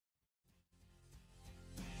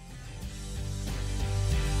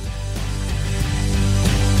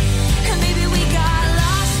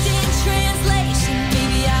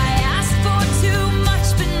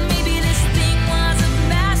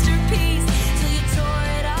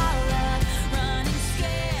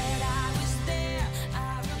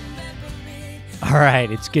All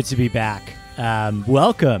right, it's good to be back.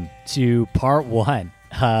 Welcome to part one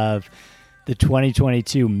of the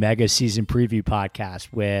 2022 Mega Season Preview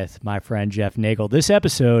Podcast with my friend Jeff Nagel. This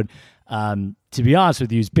episode, to be honest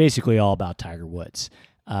with you, is basically all about Tiger Woods.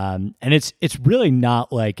 And it's really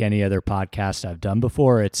not like any other podcast I've done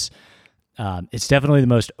before. It's definitely the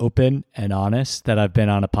most open and honest that I've been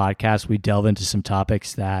on a podcast. We delve into some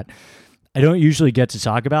topics that I don't usually get to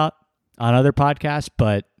talk about on other podcasts,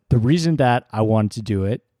 but the reason that I wanted to do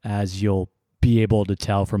it, as you'll be able to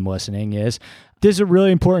tell from listening, is this is a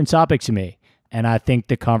really important topic to me. And I think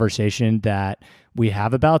the conversation that we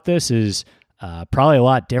have about this is probably a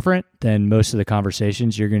lot different than most of the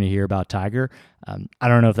conversations you're going to hear about Tiger. I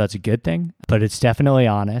don't know if that's a good thing, but it's definitely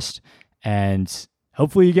honest. And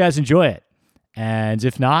hopefully you guys enjoy it. And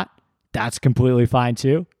if not, that's completely fine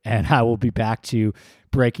too. And I will be back to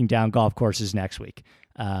breaking down golf courses next week.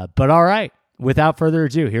 But all right. Without further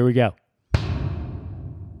ado, here we go.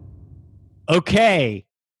 Okay,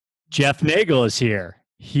 Jeff Nagel is here.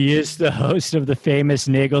 He is the host of the famous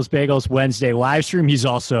Nagel's Bagels Wednesday live stream. He's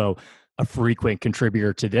also a frequent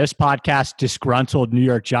contributor to this podcast, disgruntled New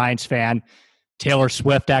York Giants fan, Taylor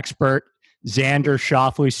Swift expert, Xander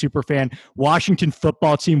Schauffele superfan, Washington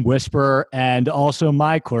football team whisperer, and also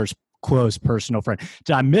my close personal friend.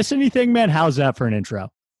 Did I miss anything, man? How's that for an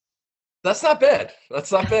intro? That's not bad.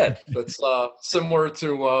 That's similar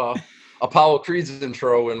to Apollo Creed's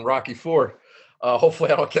intro in Rocky IV.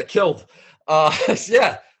 Hopefully I don't get killed.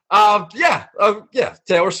 Yeah.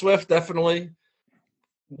 Taylor Swift, definitely.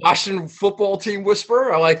 Washington football team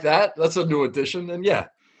whisperer. I like that. That's a new addition. And yeah,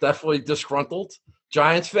 definitely disgruntled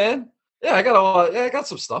Giants fan. Yeah, I got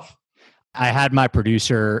some stuff. I had my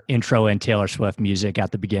producer intro in Taylor Swift music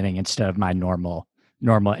at the beginning instead of my normal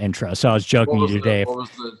intro. So I was joking you today. What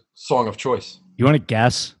was the song of choice? You want to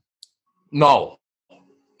guess? No.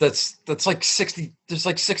 That's like 60. There's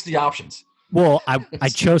like 60 options. Well, I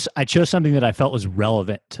chose something that I felt was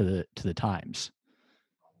relevant to the times.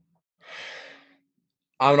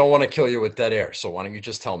 I don't want to kill you with dead air, so why don't you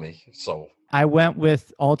just tell me? So I went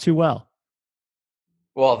with All Too Well.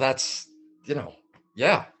 Well, that's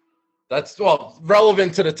yeah. That's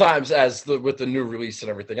relevant to the times with the new release and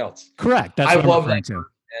everything else. Correct. That's what I'm referring to.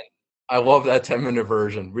 I love that 10-minute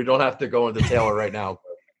version. We don't have to go into Taylor right now,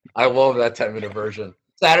 but I love that 10-minute version.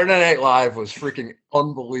 Saturday Night Live was freaking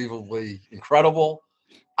unbelievably incredible.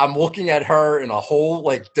 I'm looking at her in a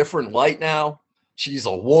whole different light now. She's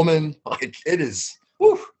a woman. It is.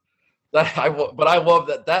 Whew, but I love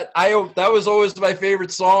that. That was always my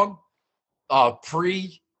favorite song.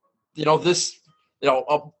 3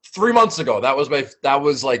 months ago, that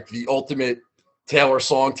was like the ultimate Taylor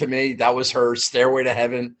song to me. That was her Stairway to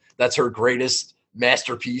Heaven. That's her greatest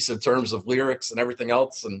masterpiece in terms of lyrics and everything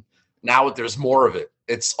else. And now there's more of it.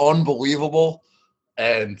 It's unbelievable.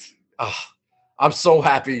 And I'm so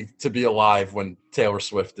happy to be alive when Taylor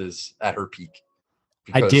Swift is at her peak.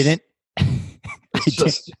 I didn't. It's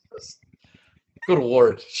just good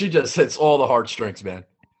Lord. She just hits all the heartstrings, man.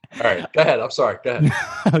 All right, go ahead. I'm sorry. Go ahead.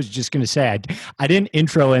 I was just going to say, I didn't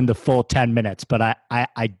intro in the full 10 minutes, but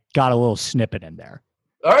I got a little snippet in there.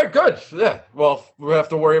 All right, good. Yeah. Well, we have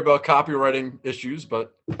to worry about copywriting issues,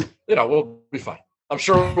 but we'll be fine. I'm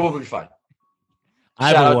sure we'll be fine.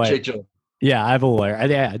 Shout out Jake Gyllenhaal. Yeah, I have a lawyer.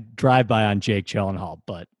 I drive by on Jake Gyllenhaal,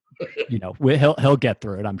 but he'll get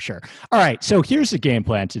through it, I'm sure. All right, so here's the game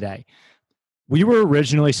plan today. We were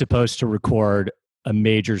originally supposed to record a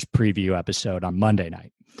majors preview episode on Monday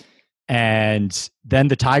night. And then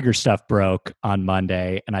the Tiger stuff broke on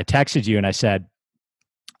Monday, and I texted you and I said,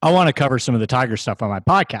 I want to cover some of the Tiger stuff on my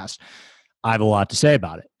podcast. I have a lot to say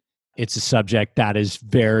about it. It's a subject that is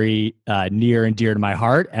very near and dear to my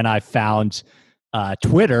heart, and I found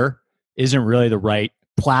Twitter isn't really the right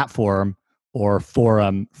platform or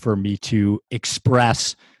forum for me to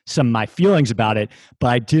express some of my feelings about it, but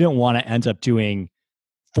I didn't want to end up doing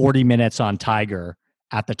 40 minutes on Tiger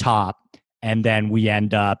at the top, and then we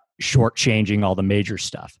end up shortchanging all the major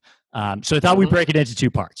stuff. So I thought we'd break it into 2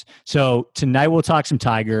 parts. So tonight we'll talk some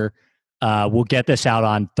Tiger. We'll get this out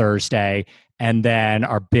on Thursday, and then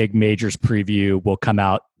our big majors preview will come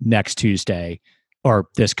out next Tuesday, or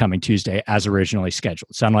this coming Tuesday, as originally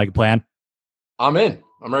scheduled. Sound like a plan? I'm in.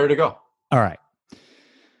 I'm ready to go. All right.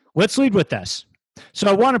 Let's lead with this. So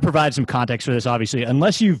I want to provide some context for this, obviously.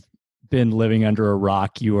 Unless you've been living under a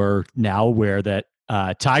rock, you are now aware that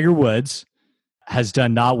Tiger Woods has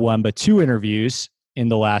done not 1, but 2 interviews in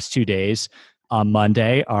the last 2 days. On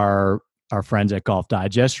Monday, our friends at Golf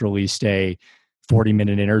Digest released a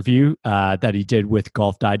 40-minute interview that he did with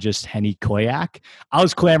Golf Digest Henny Koyak. I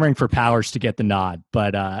was clamoring for Powers to get the nod,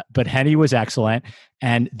 but Henny was excellent.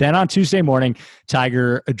 And then on Tuesday morning,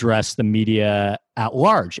 Tiger addressed the media at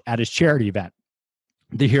large at his charity event,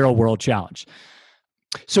 the Hero World Challenge.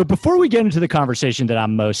 So before we get into the conversation that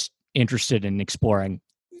I'm most interested in exploring,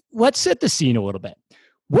 let's set the scene a little bit.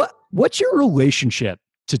 What's your relationship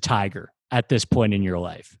to Tiger at this point in your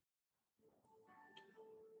life?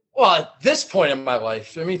 Well, at this point in my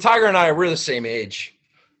life, I mean, Tiger and I, we're the same age.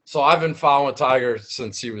 So I've been following Tiger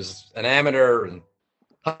since he was an amateur, and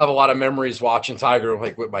I have a lot of memories watching Tiger,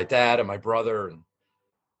 like with my dad and my brother and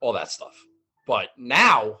all that stuff. But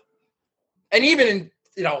now, and even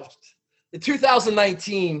in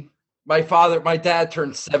 2019, my dad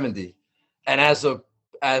turned 70. And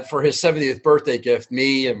for his 70th birthday gift,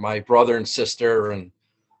 me and my brother and sister and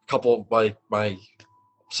a couple of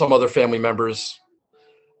some other family members,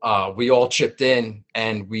 we all chipped in,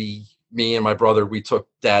 and me and my brother, we took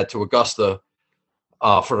Dad to Augusta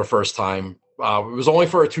for the first time. It was only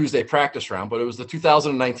for a Tuesday practice round, but it was the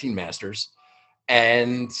 2019 Masters.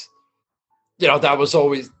 And, that was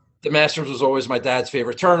always – the Masters was always my dad's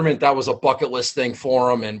favorite tournament. That was a bucket list thing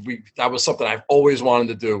for him, and that was something I've always wanted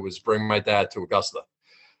to do, was bring my dad to Augusta.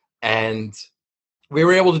 And we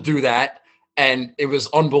were able to do that, and it was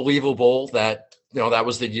unbelievable that – that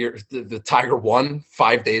was the year the Tiger won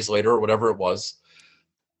 5 days later or whatever it was.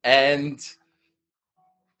 And,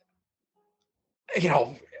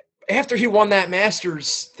 after he won that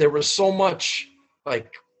Masters, there was so much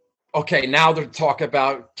like, okay, now they're talking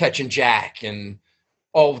about catching Jack, and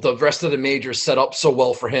the rest of the majors set up so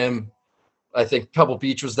well for him. I think Pebble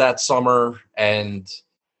Beach was that summer, and,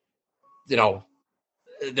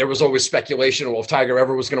 there was always speculation, well, if Tiger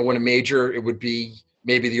ever was going to win a major, it would be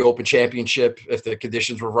maybe the Open Championship if the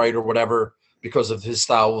conditions were right or whatever, because of his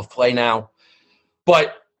style of play now.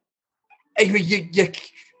 But I mean,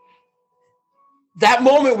 that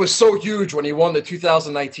moment was so huge when he won the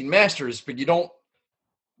 2019 Masters, but you don't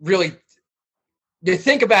really – you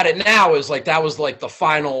think about it now as like that was like the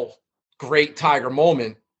final great Tiger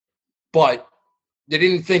moment, but you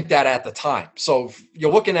didn't think that at the time. So if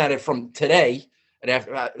you're looking at it from today, and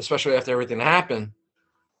especially after everything that happened,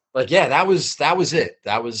 like, yeah, that was it.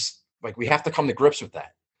 That was like, we have to come to grips with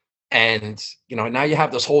that. And, now you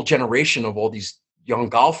have this whole generation of all these young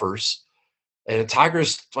golfers, and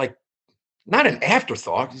Tiger's like not an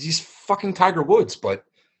afterthought. He's fucking Tiger Woods, but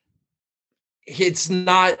it's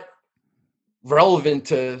not relevant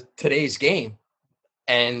to today's game.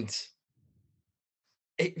 And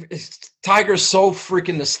Tiger's so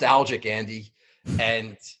freaking nostalgic, Andy.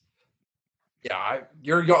 And yeah,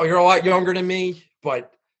 you're a lot younger than me,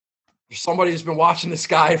 but somebody who's been watching this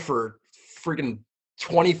guy for freaking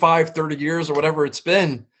 25, 30 years or whatever it's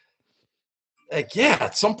been, like, yeah,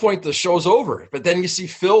 at some point the show's over. But then you see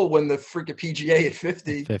Phil win the freaking PGA at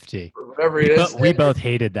 50. Or whatever it is. We both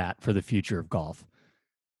hated that for the future of golf.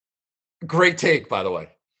 Great take, by the way.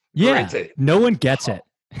 Yeah, great take. No one gets it.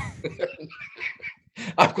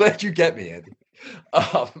 I'm glad you get me, Andy.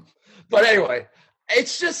 But anyway,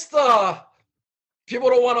 it's just people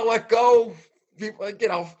don't want to let go. People,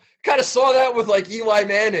 kind of saw that with like Eli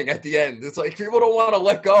Manning at the end. It's like people don't want to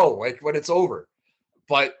let go, like when it's over.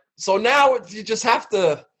 But so now you just have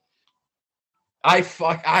to.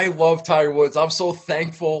 I love Tiger Woods. I'm so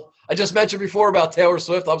thankful. I just mentioned before about Taylor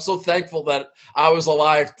Swift. I'm so thankful that I was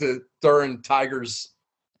alive during Tiger.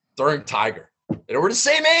 And we're the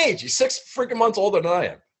same age. He's 6 freaking months older than I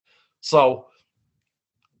am. So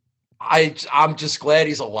I'm just glad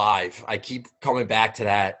he's alive. I keep coming back to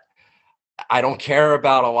that. I don't care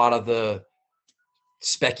about a lot of the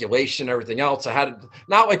speculation, everything else. I had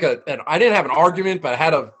I didn't have an argument, but I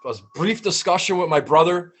had a brief discussion with my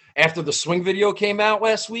brother after the swing video came out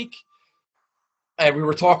last week. And we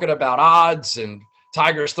were talking about odds, and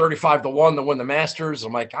Tiger's 35-1 to win the Masters.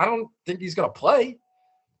 I'm like, I don't think he's going to play.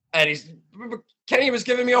 And Kenny was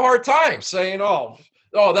giving me a hard time saying, oh,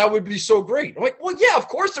 that would be so great. I'm like, well, yeah, of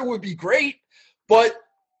course it would be great. But,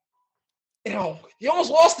 he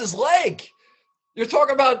almost lost his leg. You're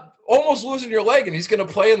talking about almost losing your leg, and he's going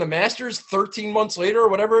to play in the Masters 13 months later or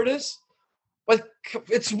whatever it is. Like,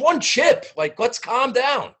 it's one chip. Like, let's calm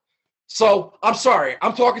down. So I'm sorry.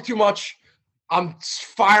 I'm talking too much. I'm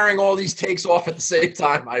firing all these takes off at the same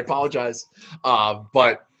time. I apologize.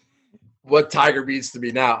 But what Tiger means to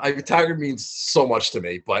me now, Tiger means so much to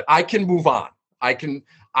me, but I can move on.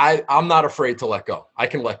 I'm not afraid to let go. I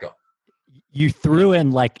can let go. You threw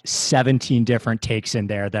in like 17 different takes in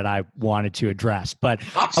there that I wanted to address, but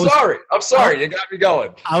I'm sorry. You got me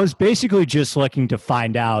going. I was basically just looking to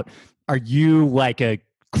find out, are you like a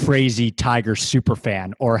crazy Tiger super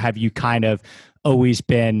fan, or have you kind of always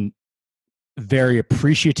been very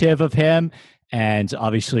appreciative of him and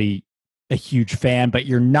obviously a huge fan, but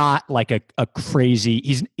you're not like a crazy,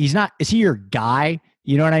 he's not, is he your guy?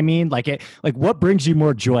 You know what I mean? Like what brings you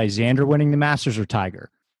more joy, Xander winning the Masters or Tiger?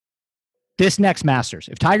 This next Masters,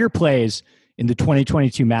 if Tiger plays in the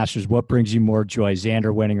 2022 Masters, what brings you more joy,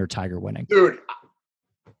 Xander winning or Tiger winning? Dude,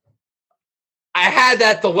 I had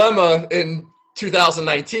that dilemma in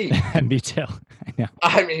 2019. Me too. I know.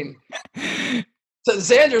 I mean, so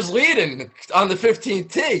Xander's leading on the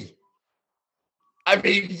 15th tee. I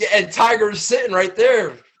mean, and Tiger's sitting right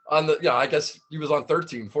there on the, I guess he was on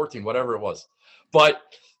 13, 14, whatever it was. But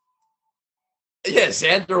yeah,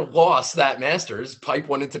 Xander lost that Masters. Pipe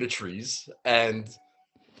went into the trees and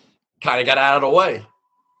kind of got out of the way.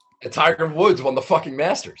 And Tiger Woods won the fucking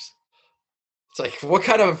Masters. It's like, what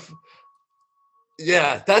kind of,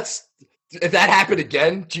 if that happened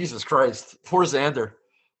again, Jesus Christ, poor Xander.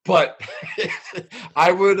 But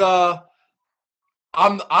I would,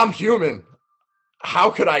 I'm human.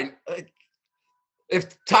 How could I,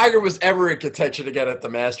 if Tiger was ever in contention again at the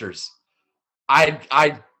Masters, I'd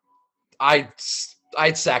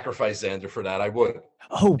sacrifice Xander for that. I would.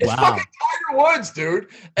 Oh, wow. It's fucking Tiger Woods, dude.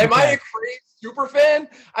 Am I a crazy super fan?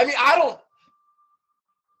 I mean,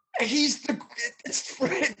 it's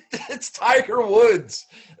Tiger Woods.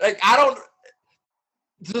 Like,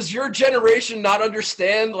 does your generation not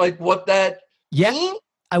understand like what that means?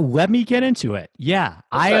 Let me get into it. Yeah, okay.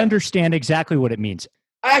 I understand exactly what it means.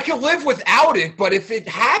 I could live without it, but if it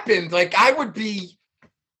happened, like that would be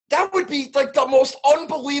like the most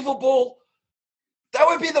unbelievable. That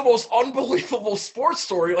would be the most unbelievable sports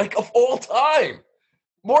story like of all time.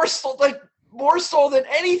 More so than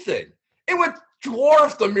anything. It would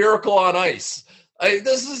dwarf the Miracle on Ice.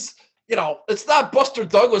 This is, it's not Buster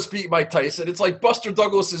Douglas beating Mike Tyson. It's like Buster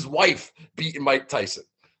Douglas's wife beating Mike Tyson.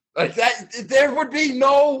 Like that, there would be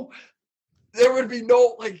no,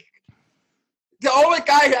 like, the only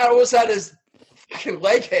guy I always had his fucking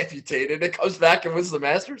leg amputated and comes back and wins the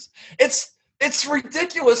Masters. It's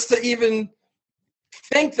ridiculous to even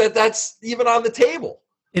think that that's even on the table.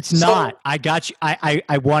 It's not. I got you.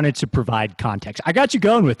 I wanted to provide context. I got you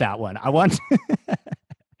going with that one.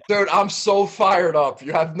 Dude, I'm so fired up.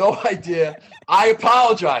 You have no idea. I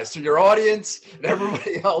apologize to your audience and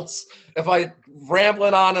everybody else if I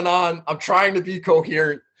rambling on and on. I'm trying to be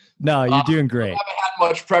coherent. No, you're doing great. I haven't had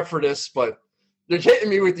much prep for this, but you're hitting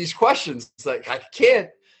me with these questions. It's like, I can't,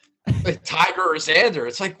 like Tiger or Xander.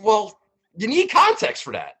 It's like, well, you need context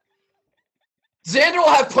for that. Xander will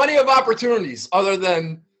have plenty of opportunities other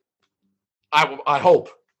than, I hope,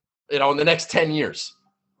 in the next 10 years.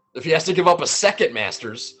 If he has to give up a second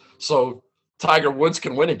Masters so Tiger Woods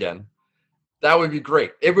can win again, that would be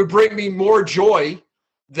great. It would bring me more joy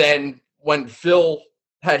than when Phil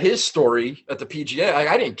had his story at the PGA.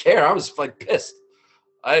 I didn't care. I was like pissed.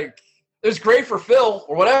 It was great for Phil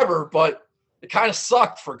or whatever, but it kind of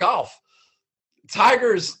sucked for golf.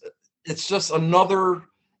 Tiger's, it's just another,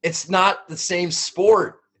 it's not the same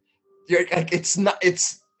sport. It's not,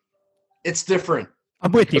 it's different.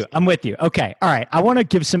 I'm with you. Okay. All right. I want to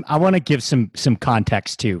give some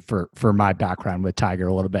context too for my background with Tiger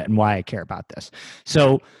a little bit and why I care about this.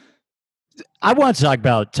 So I want to talk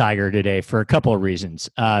about Tiger today for a couple of reasons.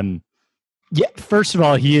 First of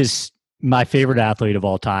all, he is my favorite athlete of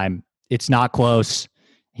all time. It's not close.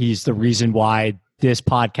 He's the reason why this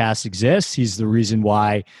podcast exists. He's the reason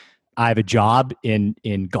why I have a job in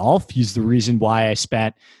golf. He's the reason why I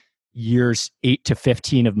spent years 8 to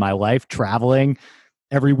 15 of my life traveling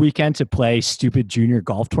every weekend to play stupid junior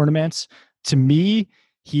golf tournaments. To me,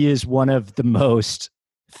 he is one of the most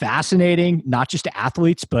fascinating, not just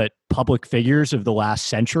athletes, but public figures of the last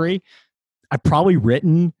century. I've probably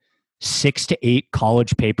written 6 to 8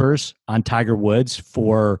 college papers on Tiger Woods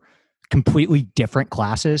for completely different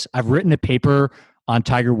classes. I've written a paper on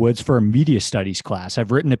Tiger Woods for a media studies class.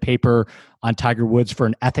 I've written a paper on Tiger Woods for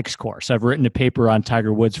an ethics course. I've written a paper on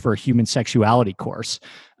Tiger Woods for a human sexuality course.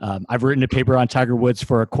 I've written a paper on Tiger Woods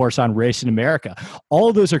for a course on race in America. All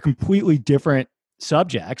of those are completely different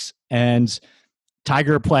subjects, and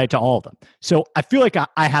Tiger applied to all of them. So I feel like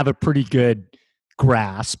I have a pretty good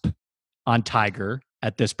grasp on Tiger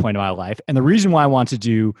at this point in my life. And the reason why I want to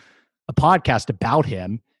do a podcast about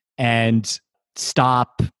him and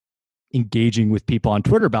stop engaging with people on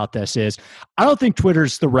Twitter about this is I don't think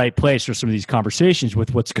Twitter's the right place for some of these conversations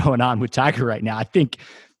with what's going on with Tiger right now. I think,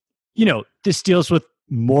 this deals with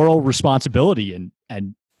moral responsibility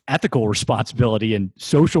and ethical responsibility and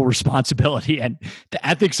social responsibility and the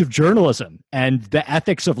ethics of journalism and the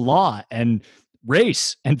ethics of law and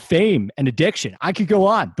race and fame and addiction. I could go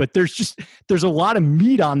on, but there's a lot of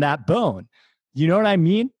meat on that bone. You know what I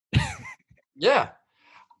mean? Yeah.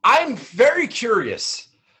 I'm very curious.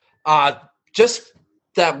 Just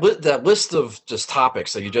that list of just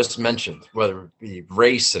topics that you just mentioned, whether it be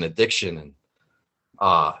race and addiction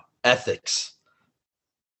and ethics.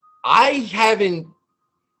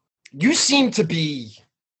 You seem to be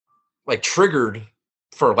like triggered,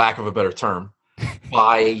 for lack of a better term,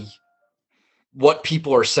 by what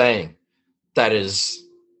people are saying that is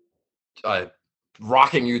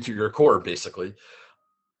rocking you to your core, basically.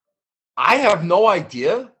 I have no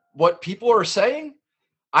idea what people are saying.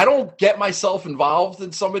 I don't get myself involved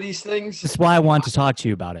in some of these things. That's why I want to talk to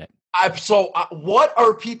you about it. What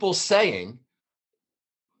are people saying?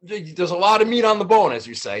 There's a lot of meat on the bone, as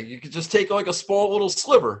you say. You could just take like a small little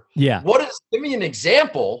sliver. Yeah. Give me an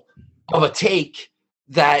example of a take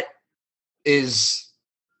that is,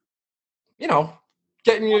 getting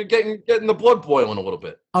the blood boiling a little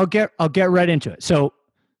bit. I'll get right into it. So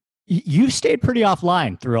you stayed pretty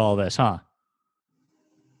offline through all this, huh?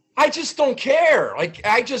 I just don't care. Like,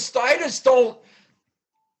 I just don't.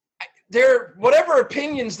 Whatever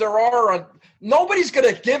opinions there are on, nobody's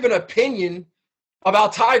going to give an opinion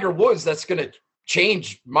about Tiger Woods that's going to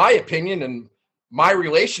change my opinion and my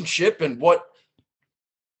relationship and what.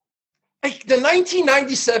 Like the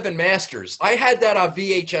 1997 Masters, I had that on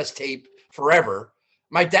VHS tape forever.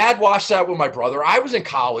 My dad watched that with my brother. I was in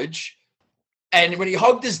college, and when he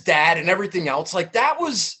hugged his dad and everything else, like that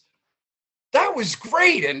was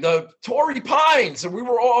great. And the Torrey Pines, and we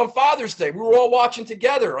were all on Father's Day. We were all watching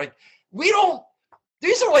together. Like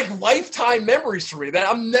these are like lifetime memories for me that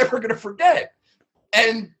I'm never going to forget.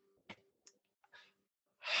 And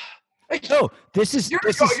you're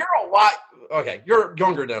a lot. Okay, you're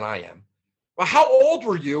younger than I am. Well, how old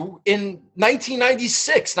were you in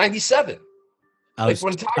 1996, 97? When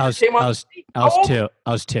Tiger came on? I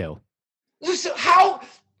was two.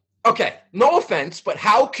 Okay, no offense, but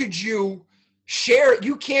how could you share?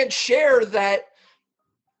 You can't share that.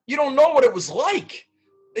 You don't know what it was like.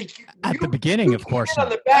 At the beginning, of course. On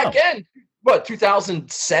the back end, what,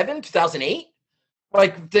 2007, 2008?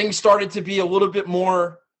 Like things started to be a little bit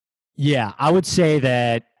more. Yeah, I would say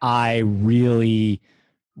that I really,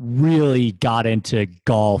 really got into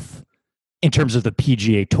golf in terms of the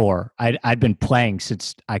PGA Tour. I'd been playing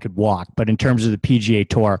since I could walk, but in terms of the PGA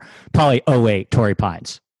Tour, probably 2008 Torrey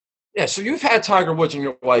Pines. Yeah, so you've had Tiger Woods in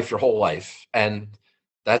your life your whole life, and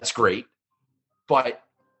that's great. But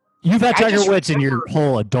you've had Tiger Woods in your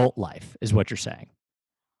whole adult life, is what you're saying.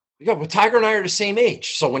 Yeah, but Tiger and I are the same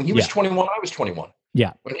age. So when he was 21, I was 21.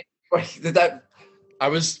 Yeah. I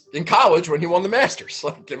was in college when he won the Masters.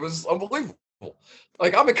 Like, it was unbelievable.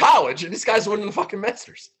 Like, I'm in college, and this guy's winning the fucking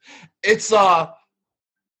Masters. It's, but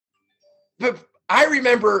I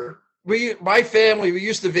remember my family, we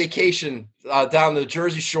used to vacation down the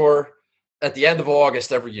Jersey Shore at the end of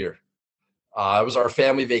August every year. It was our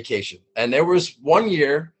family vacation. And there was one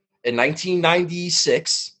year in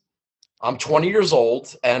 1996, I'm 20 years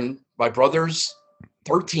old, and my brother's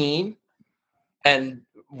 13, and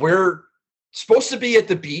we're supposed to be at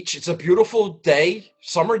the beach. It's a beautiful day,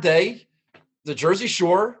 summer day, the Jersey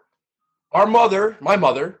Shore. My mother,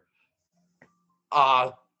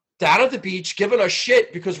 down at the beach giving us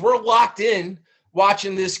shit because we're locked in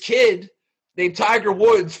watching this kid named Tiger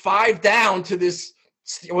Woods 5 down to this,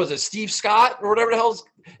 was it Steve Scott or whatever the hell's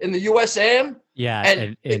in the USAM? Yeah,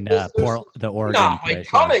 and in the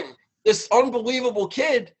Oregon. This unbelievable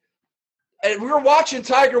kid. And we were watching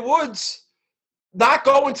Tiger Woods not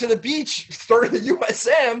going to the beach starting the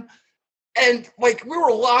USM, and like we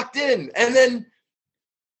were locked in. And then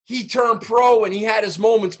he turned pro and he had his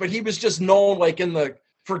moments, but he was just known like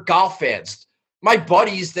for golf fans. My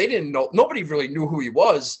buddies, they didn't know, nobody really knew who he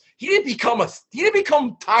was. He didn't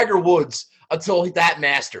become Tiger Woods until that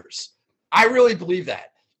Masters. I really believe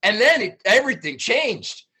that. And then everything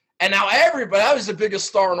changed. And now I was the biggest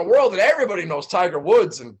star in the world, and everybody knows Tiger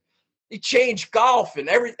Woods, and he changed golf and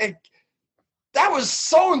everything. That was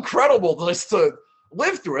so incredible just to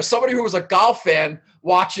live through. As somebody who was a golf fan,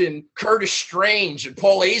 watching Curtis Strange and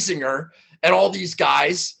Paul Azinger and all these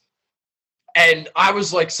guys, and I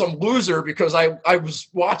was like some loser because I was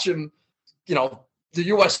watching, the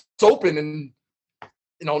U.S. Open in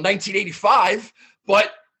 1985, and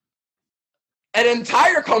then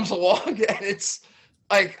Tiger comes along, and it's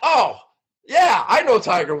like, oh yeah, I know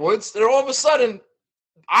Tiger Woods, and all of a sudden,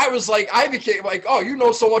 I became like, oh, you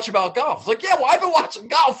know so much about golf. Like, yeah, well, I've been watching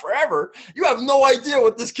golf forever. You have no idea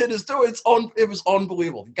what this kid is doing. It was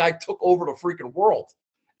unbelievable. The guy took over the freaking world,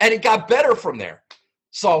 and it got better from there.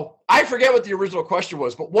 So I forget what the original question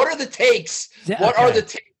was, but what are the takes? Yeah, what are the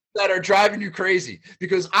takes that are driving you crazy?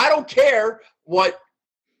 Because I don't care what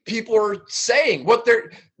people are saying.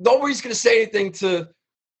 Nobody's going to say anything to.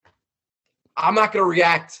 I'm not going to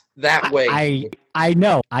react that way. I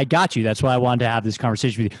know. I got you. That's why I wanted to have this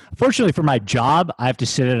conversation with you. Fortunately for my job, I have to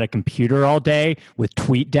sit at a computer all day with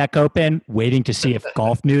TweetDeck open, waiting to see if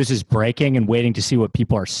golf news is breaking and waiting to see what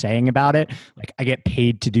people are saying about it. Like I get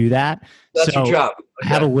paid to do that. That's your job. Okay. I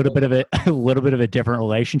have a little bit of a different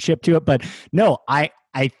relationship to it. But no, I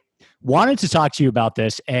wanted to talk to you about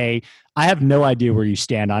this. I have no idea where you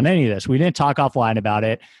stand on any of this. We didn't talk offline about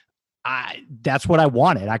it. That's what I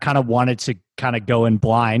wanted. I kind of wanted to kind of go in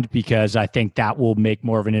blind because I think that will make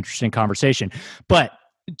more of an interesting conversation. But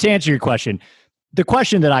to answer your question, the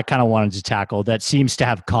question that I kind of wanted to tackle that seems to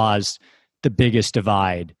have caused the biggest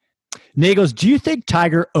divide. Nagels, do you think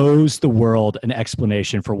Tiger owes the world an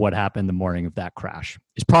explanation for what happened the morning of that crash?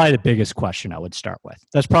 Is probably the biggest question I would start with.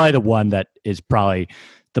 That's probably the one that is probably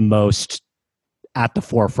the most at the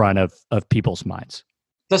forefront of people's minds.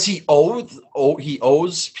 Does he he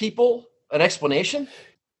owes people an explanation?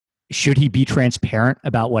 Should he be transparent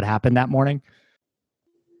about what happened that morning?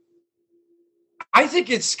 I think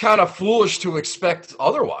it's kind of foolish to expect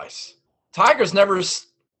otherwise. Tiger's never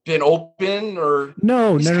been open or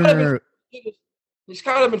no. He's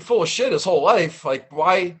kind of been full of shit his whole life. Like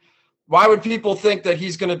why would people think that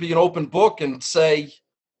he's going to be an open book and say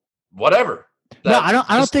whatever? No, I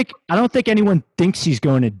don't think anyone thinks he's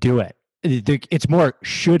going to do it. It's more,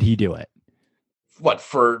 should he do it? What,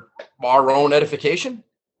 for our own edification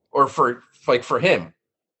or for him?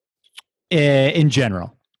 In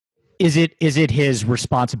general, is it his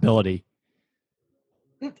responsibility?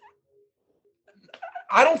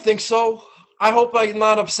 I don't think so. I hope I'm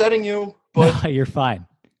not upsetting you, but no, you're fine.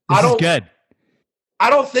 This is good. I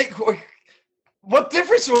don't think. What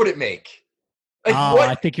difference would it make? Like,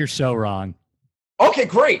 I think you're so wrong. Okay,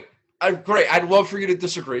 great. Great. I'd love for you to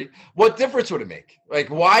disagree. What difference would it make? Like,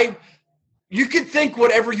 why? You could think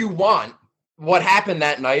whatever you want, what happened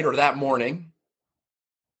that night or that morning.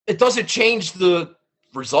 It doesn't change the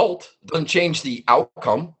result. It doesn't change the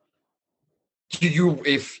outcome.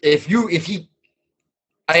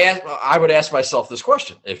 I would ask myself this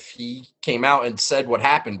question. If he came out and said what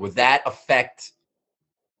happened, would that affect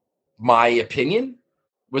my opinion?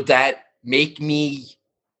 Would that make me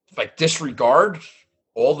disregard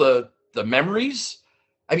all the memories?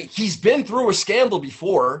 I mean, he's been through a scandal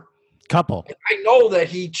before. Couple. I know that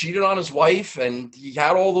he cheated on his wife and he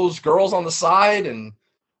had all those girls on the side, and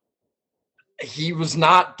he was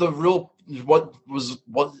not the real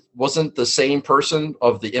wasn't the same person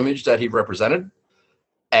of the image that he represented.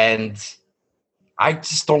 And I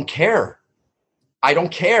just don't care. I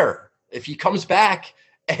don't care if he comes back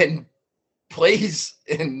and plays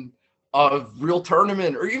in a real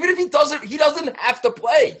tournament, or even if he doesn't have to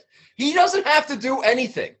play. He doesn't have to do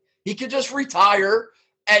anything. He could just retire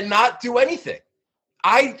and not do anything.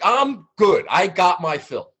 I'm good. I got my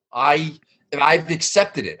fill. I've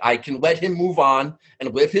accepted it. I can let him move on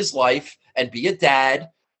and live his life and be a dad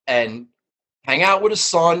and hang out with his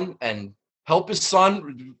son and help his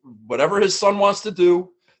son, whatever his son wants to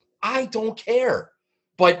do. I don't care.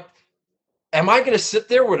 But am I going to sit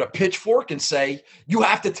there with a pitchfork and say, you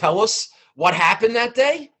have to tell us what happened that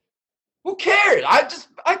day? Who cares?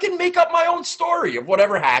 I can make up my own story of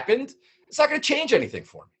whatever happened. It's not going to change anything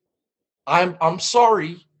for me. I'm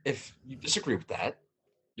sorry if you disagree with that.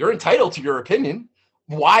 You're entitled to your opinion.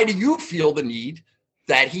 Why do you feel the need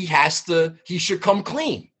that he should come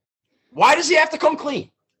clean? Why does he have to come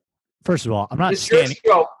clean? First of all, I'm not standing.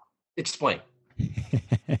 Explain.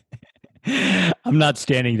 I'm not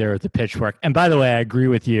standing there with the pitchfork. And by the way, I agree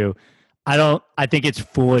with you. I think it's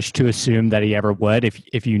foolish to assume that he ever would.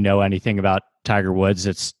 If you know anything about Tiger Woods,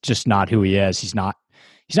 it's just not who he is. He's not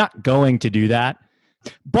going to do that.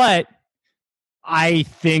 But I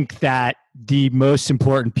think that the most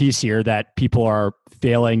important piece here that people are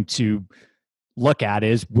failing to look at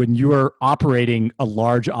is when you are operating a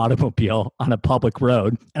large automobile on a public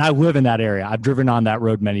road, and I live in that area. I've driven on that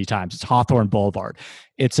road many times. It's Hawthorne Boulevard.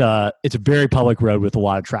 It's a very public road with a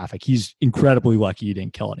lot of traffic. He's incredibly lucky he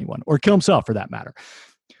didn't kill anyone or kill himself for that matter.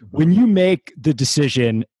 When you make the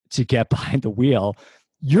decision to get behind the wheel,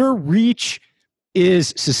 your reach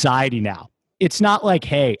is society now. It's not like,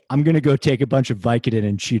 hey, I'm going to go take a bunch of Vicodin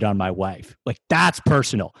and cheat on my wife. Like, that's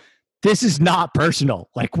personal. This is not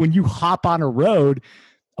personal. Like, when you hop on a road,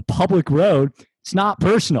 a public road, it's not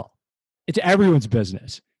personal. It's everyone's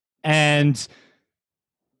business. And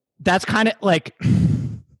that's kind of like,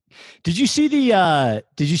 did you see the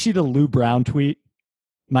Lou Brown tweet?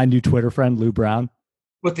 My new Twitter friend, Lou Brown.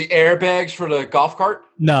 with the airbags for the golf cart?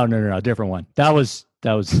 No, different one. That was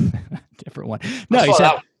different one. No, he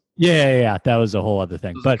said, yeah, that was a whole other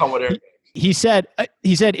thing. But he said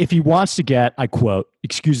if he wants to get, I quote,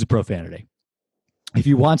 excuse the profanity, if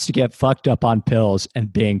he wants to get fucked up on pills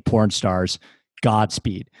and being porn stars,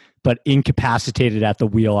 Godspeed. But incapacitated at the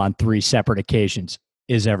wheel on 3 separate occasions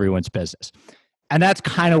is everyone's business. And that's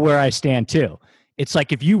kind of where I stand too. It's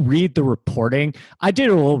like, if you read the reporting, I did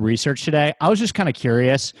a little research today. I was just kind of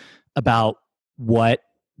curious about what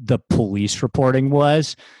the police reporting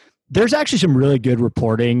was. There's actually some really good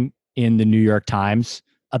reporting in the New York Times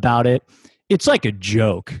about it. It's like a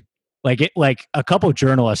joke. Like a couple of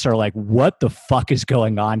journalists are like, what the fuck is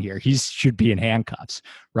going on here? He should be in handcuffs,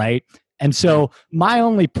 right? And so my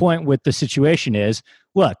only point with the situation is,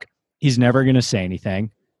 look, he's never going to say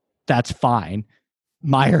anything. That's fine.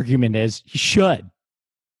 My argument is he should.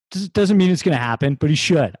 Doesn't mean it's going to happen, but he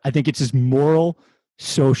should. I think it's his moral,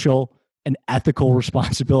 social, and ethical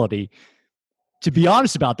responsibility to be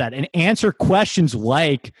honest about that and answer questions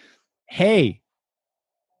like, hey,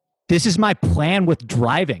 this is my plan with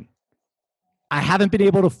driving. I haven't been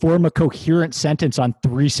able to form a coherent sentence on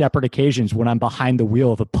 3 separate occasions when I'm behind the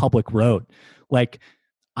wheel of a public road. Like,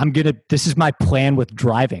 this is my plan with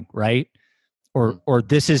driving, right? Or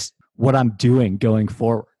this is what I'm doing going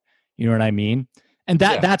forward. You know what I mean? And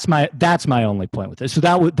that's my only point with this. So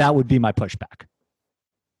that would be my pushback.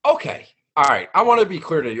 Okay. All right. I want to be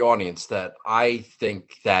clear to the audience that I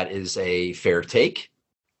think that is a fair take,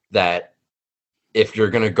 that if you're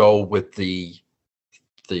going to go with the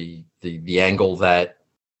angle that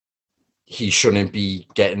he shouldn't be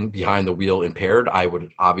getting behind the wheel impaired, I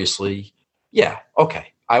would obviously,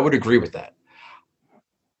 okay, I would agree with that.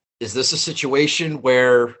 Is this a situation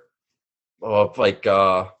where,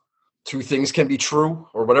 two things can be true,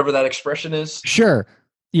 or whatever that expression is? Sure.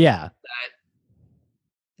 Yeah.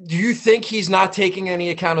 Do you think he's not taking any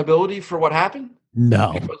accountability for what happened?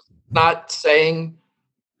 No. Not saying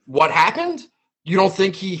what happened? You don't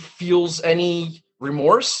think he feels any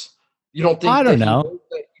remorse? You don't think that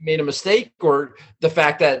he made a mistake, or the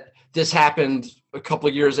fact that this happened a couple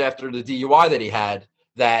of years after the DUI that he had,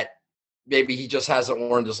 that maybe he just hasn't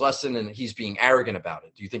learned his lesson and he's being arrogant about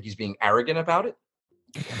it? Do you think he's being arrogant about it?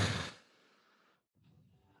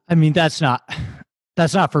 I mean, that's not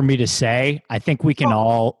for me to say. I think we can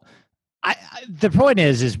all. The point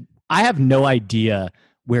is I have no idea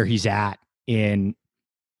where he's at in.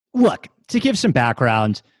 Look, to give some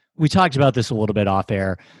background, we talked about this a little bit off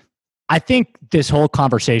air. I think this whole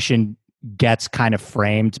conversation gets kind of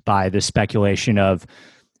framed by the speculation of,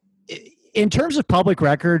 in terms of public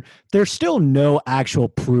record, there's still no actual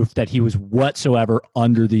proof that he was whatsoever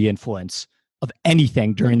under the influence of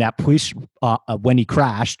anything during that police when he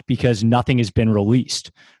crashed, because nothing has been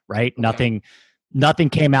released, right? Okay. Nothing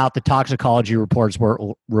came out. The toxicology reports were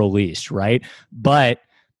released, right? But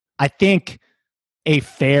I think a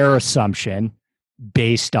fair assumption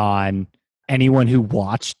based on anyone who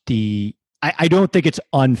watched I don't think it's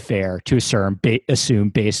unfair to assume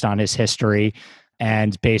based on his history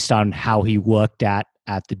and based on how he looked at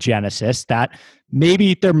the Genesis, that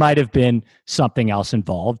maybe there might have been something else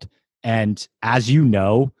involved. And as you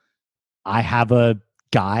know, I have a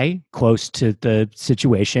guy close to the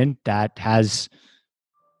situation that has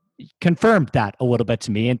confirmed that a little bit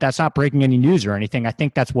to me. And that's not breaking any news or anything. I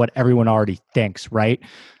think that's what everyone already thinks, right?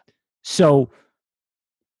 So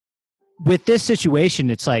with this situation,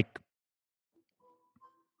 it's like,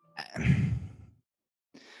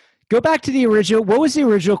 go back to the original. What was the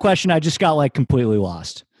original question? I just got completely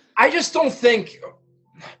lost. I just don't think.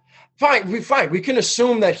 Fine. We can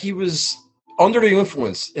assume that he was under the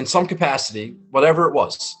influence in some capacity, whatever it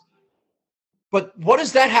was. But what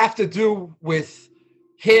does that have to do with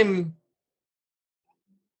him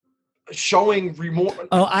showing remorse?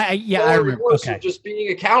 Oh, I remember. Okay. Just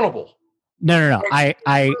being accountable. No.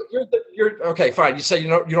 You're okay. Fine. You say you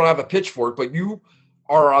don't have a pitchfork, but you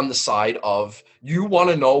are on the side of, you want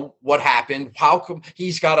to know what happened. How come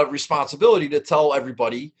he's got a responsibility to tell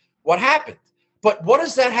everybody what happened? But what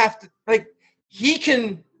does that have to, you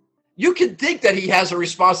can think that he has a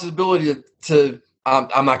responsibility to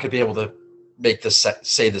I'm not going to be able to make this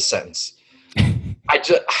say this sentence.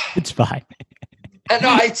 It's fine.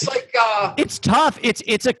 No, it's it's tough.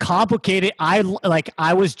 It's a complicated. I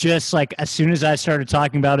was just as soon as I started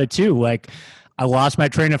talking about it too, I lost my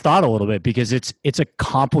train of thought a little bit, because it's a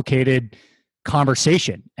complicated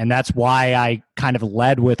conversation. And that's why I kind of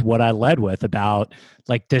led with what I led with about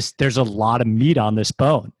this. There's a lot of meat on this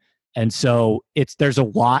bone. And so there's a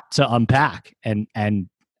lot to unpack, and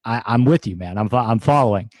I'm with you, man. I'm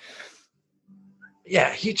following.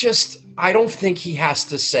 Yeah, I don't think he has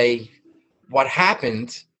to say what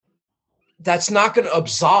happened. That's not going to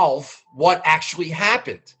absolve what actually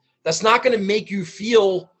happened. That's not going to make you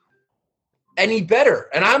feel any better.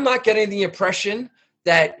 And I'm not getting the impression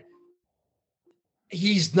that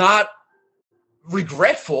he's not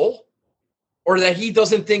regretful or that he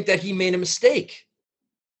doesn't think that he made a mistake.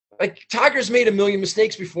 Like, Tiger's made a million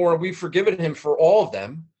mistakes before, and we've forgiven him for all of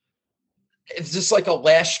them. Is this like a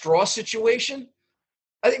last straw situation?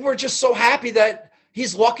 I think we're just so happy that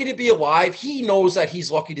he's lucky to be alive. He knows that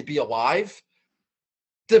he's lucky to be alive.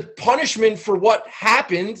 The punishment for what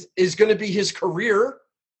happened is going to be his career.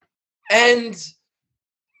 And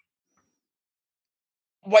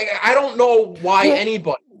like, I don't know why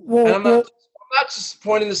anybody, and I'm not just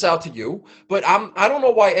pointing this out to you, but I don't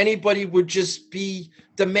know why anybody would just be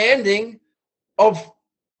demanding of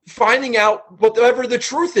finding out whatever the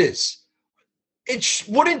truth is. It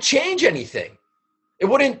wouldn't change anything. It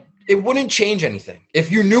wouldn't change anything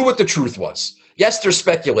if you knew what the truth was. Yes, there's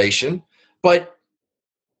speculation, but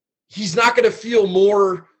he's not going to feel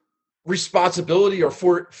more responsibility or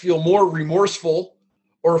feel more remorseful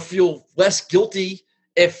or feel less guilty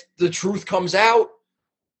if the truth comes out.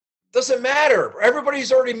 Doesn't matter.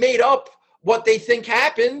 Everybody's already made up what they think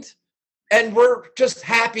happened, and we're just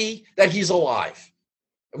happy that he's alive.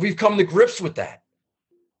 We've come to grips with that.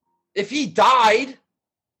 If he died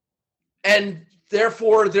and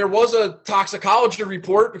therefore there was a toxicology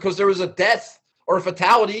report because there was a death or a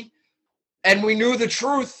fatality and we knew the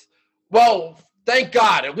truth, well, thank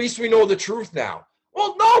God. At least we know the truth now.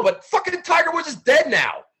 Well, no, but fucking Tiger Woods is dead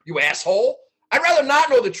now, you asshole. I'd rather not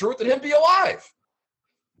know the truth than him be alive.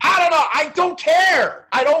 I don't know. I don't care.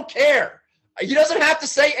 I don't care. He doesn't have to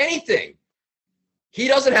say anything. He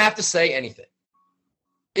doesn't have to say anything.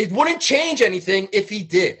 It wouldn't change anything if he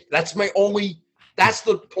did. That's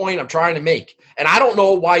the point I'm trying to make. And I don't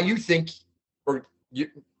know why you think, or you,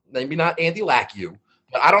 maybe not Andy Lack you,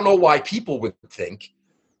 but I don't know why people would think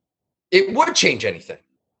it would change anything.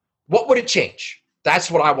 What would it change? That's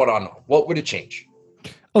what I want to know. What would it change?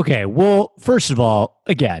 Okay, well, first of all,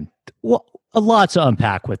 again, a lot to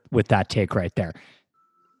unpack with that take right there.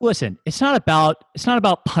 Listen, it's not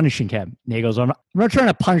about punishing him, Nagels. I'm not trying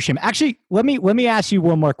to punish him. Actually, let me ask you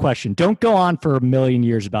one more question. Don't go on for a million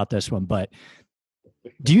years about this one, but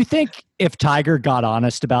do you think if Tiger got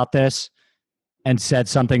honest about this and said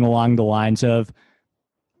something along the lines of,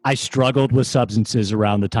 I struggled with substances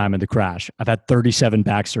around the time of the crash. I've had 37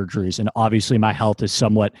 back surgeries, and obviously my health is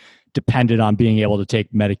somewhat dependent on being able to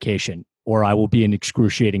take medication, or I will be in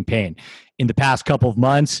excruciating pain. In the past couple of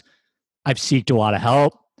months, I've sought a lot of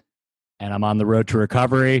help, and I'm on the road to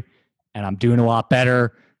recovery, and I'm doing a lot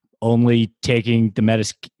better, only taking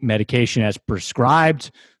the medication as prescribed,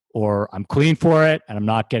 or I'm clean for it, and I'm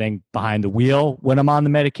not getting behind the wheel when I'm on the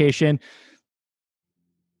medication.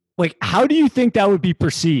 Like, how do you think that would be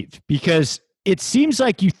perceived? Because it seems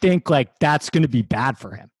like you think like that's going to be bad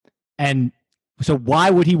for him. And so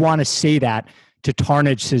why would he want to say that to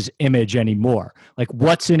tarnish his image anymore? Like,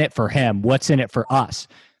 what's in it for him? What's in it for us?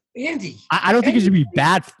 Andy, I don't think it's going to be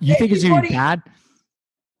bad. You think it's going to be bad?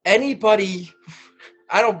 Anybody,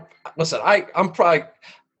 I'm probably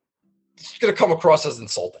going to come across as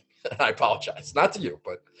insulting. I apologize. Not to you,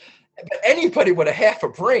 but anybody with a half a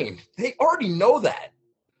brain, they already know that.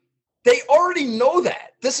 They already know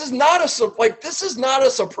that. This is not a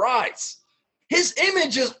surprise. His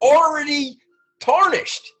image is already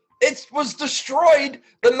tarnished. It was destroyed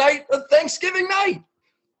the night of Thanksgiving night,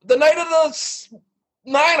 the night of the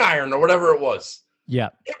 9-iron or whatever it was. Yeah.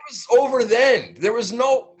 It was over then.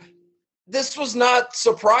 This was not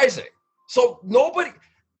surprising. So nobody,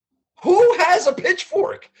 who has a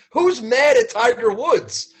pitchfork? Who's mad at Tiger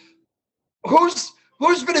Woods? Who's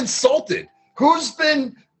been insulted?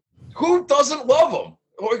 Who doesn't love him?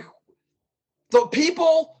 So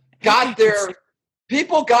people got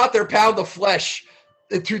their pound of flesh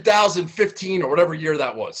in 2015 or whatever year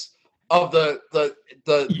that was of the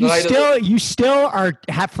you still are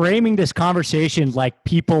framing this conversation like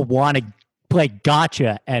people want to play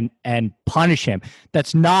gotcha and punish him.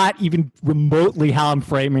 That's not even remotely how I'm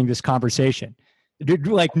framing this conversation.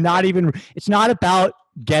 Like, not even, it's not about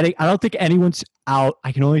I don't think anyone's out.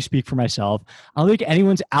 I can only speak for myself. I don't think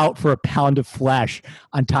anyone's out for a pound of flesh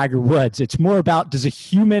on Tiger Woods. It's more about, does a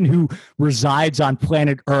human who resides on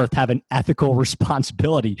planet Earth have an ethical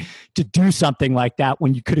responsibility to do something like that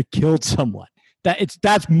when you could have killed someone?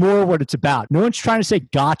 That's more what it's about. No one's trying to say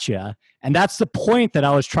gotcha. And that's the point that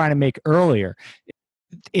I was trying to make earlier.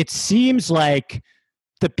 It seems like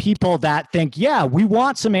the people that think, yeah, we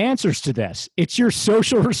want some answers to this. It's your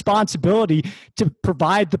social responsibility to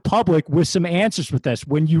provide the public with some answers with this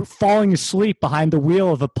when you're falling asleep behind the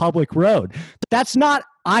wheel of a public road. That's not,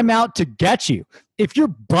 I'm out to get you. If your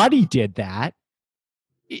buddy did that,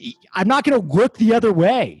 I'm not going to look the other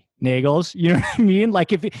way, Nagels. You know what I mean?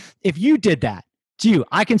 Like if you did that to you,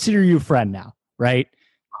 I consider you a friend now, right?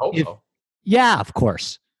 I hope so. Yeah, of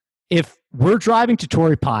course. If we're driving to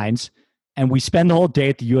Torrey Pines and we spend the whole day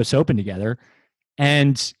at the US Open together,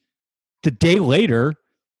 and the day later,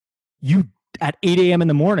 you at 8 a.m. in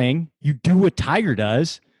the morning, you do what Tiger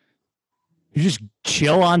does, you just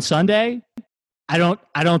chill on Sunday. I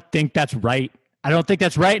don't think that's right. I don't think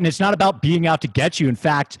that's right. And it's not about being out to get you. In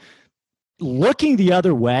fact, looking the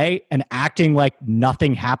other way and acting like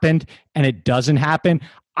nothing happened and it doesn't happen,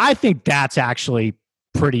 I think that's actually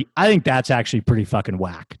pretty fucking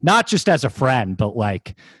whack. Not just as a friend, but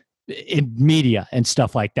like in media and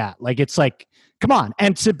stuff like that. Like, it's like, come on.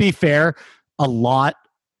 And to be fair, almost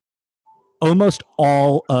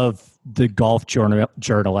all of the golf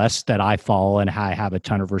journalists that I follow and I have a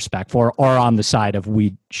ton of respect for are on the side of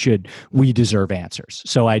we deserve answers.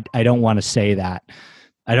 So I don't want to say that.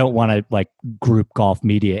 I don't want to like group golf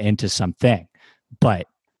media into something, but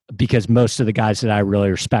because most of the guys that I really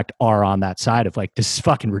respect are on that side of like, this is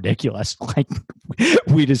fucking ridiculous. Like,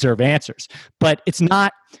 we deserve answers, but it's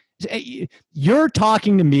not. You're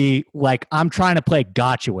talking to me like I'm trying to play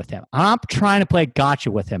gotcha with him. I'm trying to play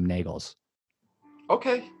gotcha with him, Nagels.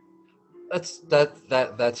 Okay.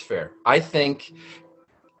 That's fair. I think,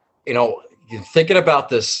 thinking about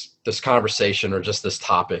this conversation or just this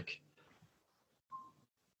topic,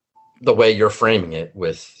 the way you're framing it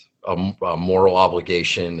with a moral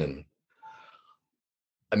obligation, and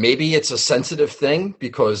maybe it's a sensitive thing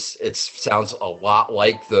because it sounds a lot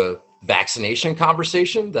like the vaccination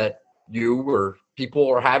conversation that you or people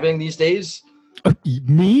are having these days.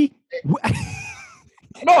 Me?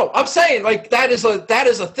 No, I'm saying like that is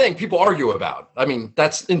a thing people argue about. I mean,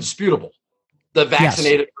 that's indisputable. The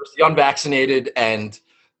vaccinated versus the unvaccinated, and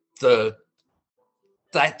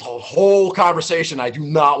that whole conversation I do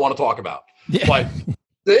not want to talk about. Yeah. But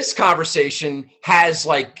this conversation has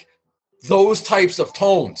like those types of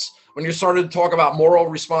tones when you started to talk about moral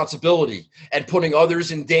responsibility and putting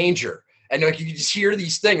others in danger. And like you just hear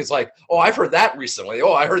these things like, oh, I've heard that recently.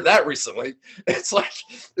 Oh, I heard that recently. It's like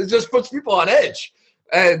it just puts people on edge.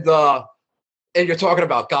 And you're talking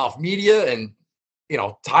about golf media, and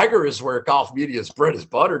Tiger is where golf media's bread is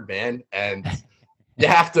buttered, man. And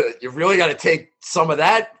you really got to take some of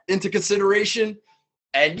that into consideration.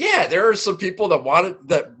 And yeah, there are some people that want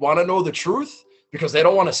to know the truth because they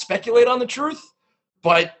don't want to speculate on the truth.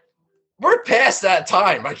 But we're past that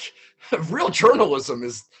time. Like, real journalism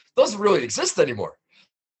doesn't really exist anymore.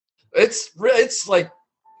 It's like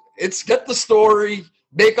get the story,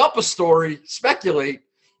 make up a story, speculate,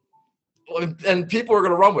 and people are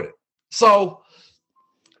going to run with it. So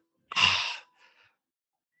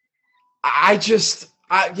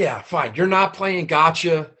fine. You're not playing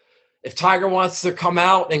gotcha. If Tiger wants to come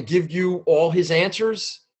out and give you all his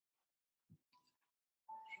answers,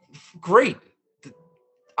 great.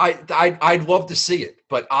 I'd love to see it,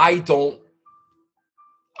 but I don't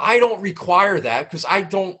require that because I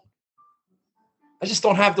just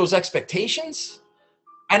don't have those expectations.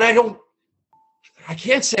 And I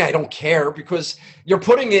can't say I don't care because you're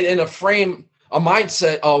putting it in a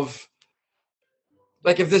mindset of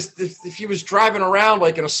like if he was driving around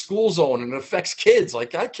like in a school zone and it affects kids,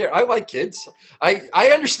 like I care. I like kids. I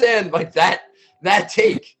understand like that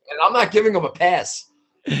take, and I'm not giving him a pass.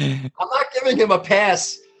 I'm not giving him a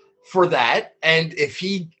pass for that. And if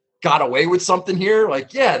he got away with something here,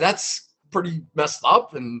 like, yeah, that's pretty messed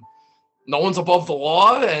up and no one's above the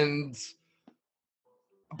law.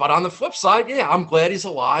 But on the flip side, yeah, I'm glad he's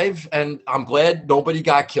alive and I'm glad nobody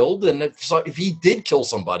got killed. And if he did kill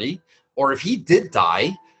somebody or if he did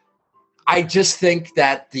die, I just think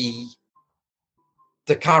that the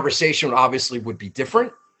conversation obviously would be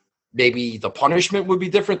different. Maybe the punishment would be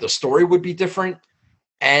different. The story would be different.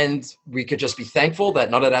 And we could just be thankful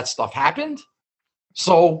that none of that stuff happened.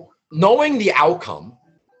 So knowing the outcome,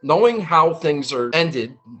 knowing how things are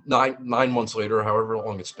ended 9 months later, however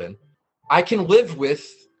long it's been, I can live with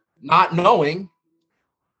not knowing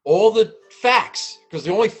all the facts, because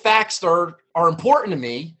the only facts that are important to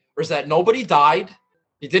me is that nobody died,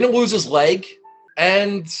 he didn't lose his leg,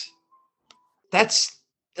 and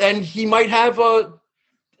he might have a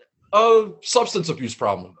substance abuse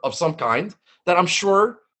problem of some kind that I'm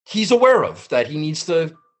sure he's aware of, that he needs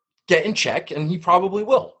to get in check, and he probably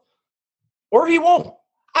will. Or he won't.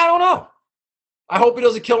 I don't know. I hope he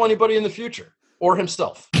doesn't kill anybody in the future. or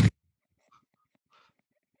himself.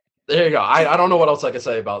 There you go. I don't know what else I can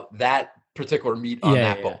say about that particular meat on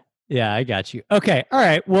that bone. Yeah, I got you. Okay. All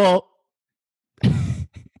right. Well,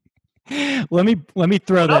 let me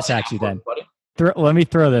throw this at you then. Let me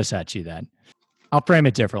throw this at you then. I'll frame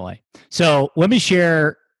it differently. So let me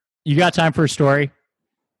share. You got time for a story?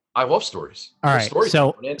 I love stories. All right.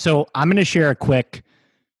 So I'm going to share a quick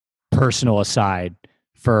personal aside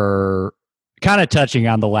for kind of touching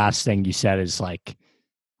on the last thing you said is like,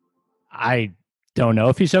 I don't know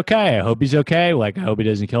if he's okay. I hope he's okay. Like, I hope he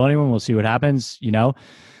doesn't kill anyone. We'll see what happens, you know?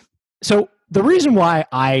 So the reason why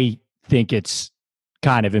I think it's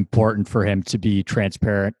kind of important for him to be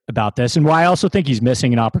transparent about this, and why I also think he's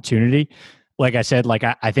missing an opportunity, like I said, like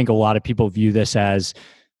I think a lot of people view this as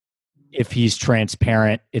if he's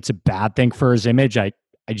transparent, it's a bad thing for his image. I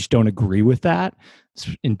just don't agree with that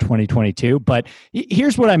in 2022. But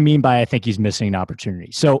here's what I mean by I think he's missing an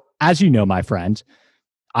opportunity. So as you know, my friend,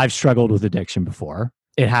 I've struggled with addiction before.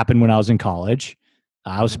 It happened when I was in college.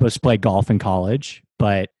 I was supposed to play golf in college,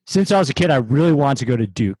 but since I was a kid, I really wanted to go to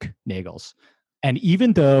Duke, Nagels. And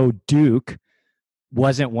even though Duke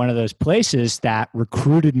wasn't one of those places that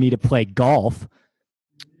recruited me to play golf,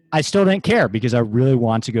 I still didn't care because I really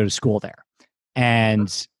wanted to go to school there.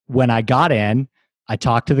 And when I got in, I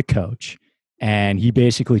talked to the coach, and he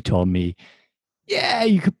basically told me, yeah,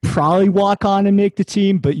 you could probably walk on and make the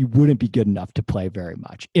team, but you wouldn't be good enough to play very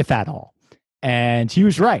much, if at all. And he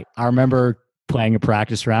was right. I remember playing a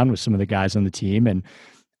practice round with some of the guys on the team, and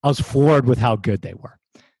I was floored with how good they were.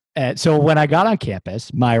 And so when I got on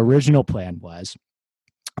campus, my original plan was,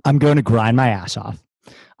 I'm going to grind my ass off.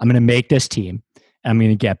 I'm going to make this team, and I'm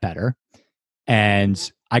going to get better.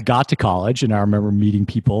 And I got to college, and I remember meeting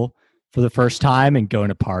people for the first time and going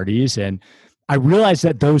to parties, and I realized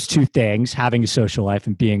that those two things, having a social life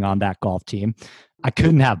and being on that golf team, I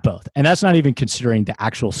couldn't have both. And that's not even considering the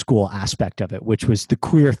actual school aspect of it, which was the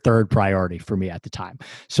clear third priority for me at the time.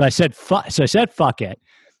 So I said, fuck it.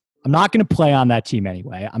 I'm not going to play on that team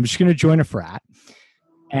anyway. I'm just going to join a frat.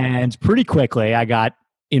 And pretty quickly, I got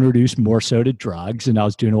introduced more so to drugs, and I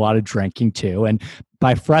was doing a lot of drinking too. And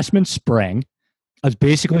by freshman spring, I was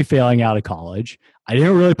basically failing out of college. I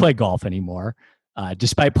didn't really play golf anymore.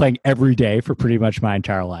 Despite playing every day for pretty much my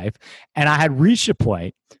entire life. And I had reached a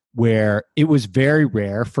point where it was very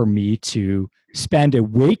rare for me to spend a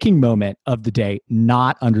waking moment of the day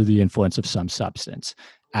not under the influence of some substance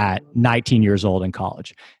at 19 years old in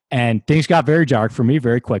college. And things got very dark for me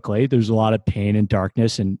very quickly. There's a lot of pain and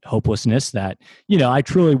darkness and hopelessness that, you know, I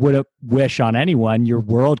truly would wish on anyone. Your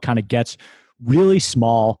world kind of gets really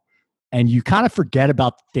small, and you kind of forget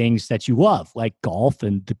about things that you love, like golf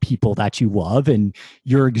and the people that you love. And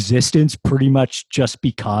your existence pretty much just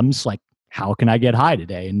becomes like, how can I get high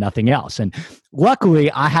today and nothing else? And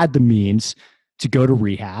luckily, I had the means to go to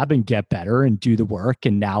rehab and get better and do the work.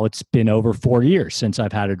 And now it's been over 4 years since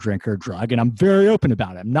I've had a drink or a drug, and I'm very open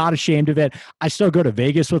about it. I'm not ashamed of it. I still go to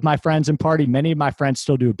Vegas with my friends and party. Many of my friends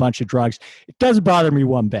still do a bunch of drugs. It doesn't bother me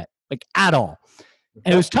one bit, like at all.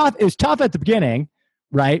 And it was tough. It was tough at the beginning,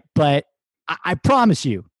 right? But I promise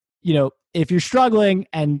you, you know, if you're struggling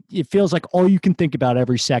and it feels like all you can think about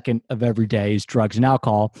every second of every day is drugs and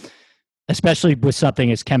alcohol, especially with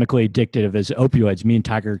something as chemically addictive as opioids, me and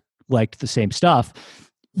Tiger liked the same stuff,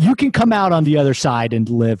 you can come out on the other side and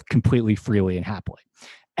live completely freely and happily.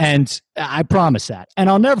 And I promise that. And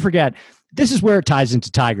I'll never forget, this is where it ties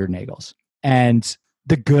into Tiger, Nagels, and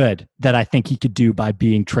the good that I think he could do by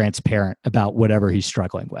being transparent about whatever he's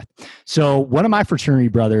struggling with. So one of my fraternity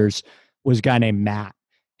brothers was a guy named Matt,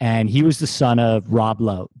 and he was the son of Rob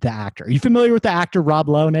Lowe, the actor. Are you familiar with the actor Rob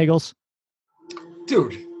Lowe, Nagels?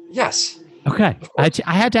 Dude, yes. Okay. I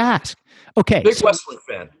had to ask. Okay. Big West Wing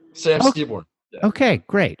fan. Sam Seaborn. Yeah. Okay,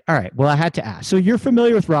 great. All right. Well, I had to ask. So you're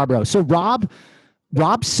familiar with Rob Lowe. So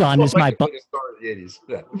Rob's son is my buddy.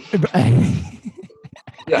 Yeah.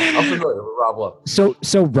 Yeah, I'm familiar with Rob Lowe.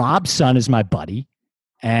 So Rob's son is my buddy,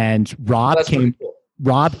 and Rob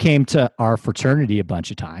came to our fraternity a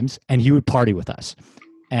bunch of times, and he would party with us.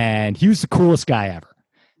 And he was the coolest guy ever.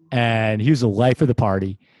 And he was the life of the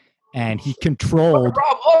party. And he controlled.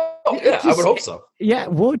 Rob, yeah, I would hope so. Yeah,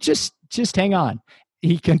 well, just hang on.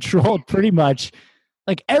 He controlled pretty much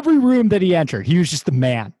like every room that he entered. He was just the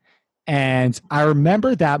man. And I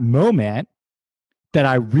remember that moment that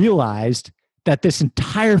I realized that this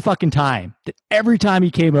entire fucking time, that every time he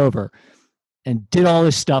came over and did all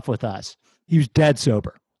this stuff with us, he was dead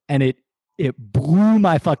sober. And it blew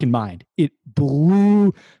my fucking mind. It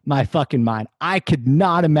blew my fucking mind. I could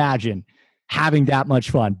not imagine having that much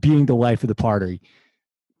fun, being the life of the party,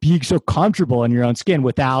 being so comfortable in your own skin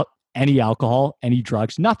without any alcohol, any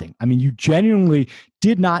drugs, nothing. I mean, you genuinely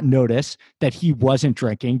did not notice that he wasn't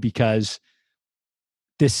drinking because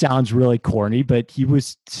this sounds really corny, but he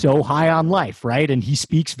was so high on life, right? And he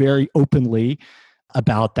speaks very openly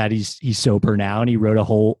about that. He's sober now, and he wrote a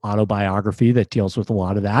whole autobiography that deals with a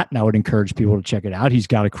lot of that. And I would encourage people to check it out. He's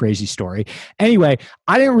got a crazy story. Anyway,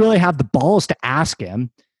 I didn't really have the balls to ask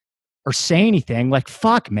him or say anything like,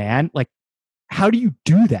 fuck, man, like, how do you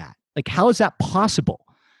do that? Like, how is that possible?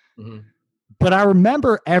 Mm-hmm. But I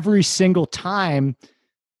remember every single time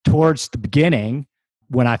towards the beginning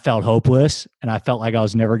when I felt hopeless and I felt like I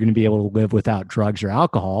was never going to be able to live without drugs or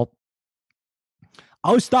alcohol, I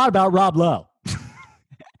always thought about Rob Lowe.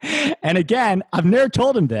 And again, I've never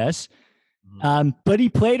told him this, but he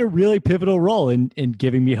played a really pivotal role in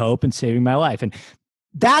giving me hope and saving my life. And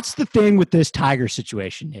that's the thing with this Tiger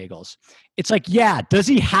situation, Eagles. It's like, yeah, does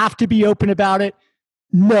he have to be open about it?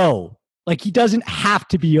 No. Like, he doesn't have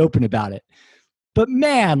to be open about it. But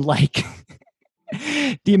man, like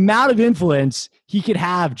the amount of influence he could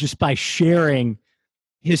have just by sharing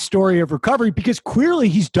his story of recovery, because clearly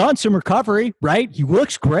he's done some recovery, right? He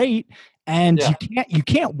looks great. And you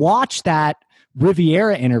can't watch that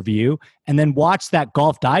Riviera interview and then watch that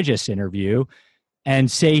Golf Digest interview and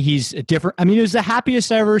say he's a different. I mean, it was the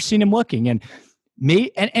happiest I've ever seen him looking. And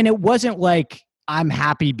it wasn't like I'm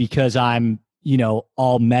happy because I'm,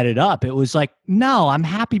 all meted up. It was like, no, I'm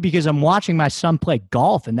happy because I'm watching my son play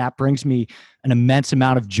golf, and that brings me an immense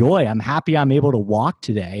amount of joy. I'm happy I'm able to walk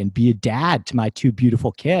today and be a dad to my two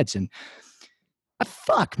beautiful kids. And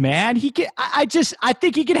fuck, man, I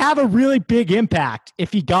think he could have a really big impact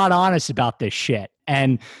if he got honest about this shit.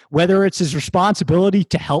 And whether it's his responsibility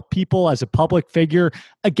to help people as a public figure,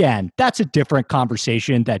 again, that's a different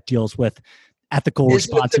conversation that deals with ethical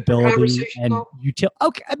responsibility and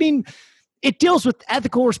okay, I mean, it deals with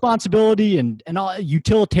ethical responsibility and all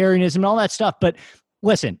utilitarianism and all that stuff. But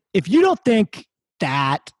listen, if you don't think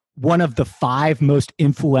that one of the 5 most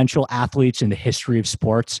influential athletes in the history of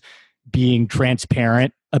sports being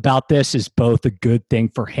transparent about this is both a good thing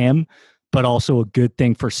for him, but also a good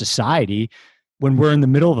thing for society, when we're in the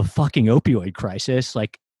middle of a fucking opioid crisis,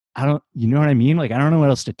 like, you know what I mean? Like, I don't know what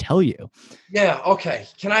else to tell you. Yeah. Okay.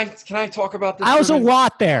 Can I talk about this? That was a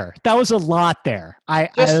lot there. That was a lot there.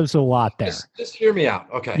 Just hear me out.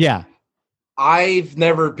 Okay. Yeah. I've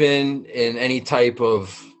never been in any type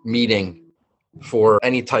of meeting for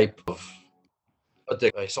any type of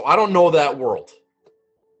addiction, so I don't know that world.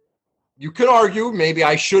 You could argue maybe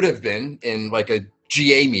I should have been in like a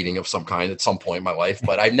GA meeting of some kind at some point in my life,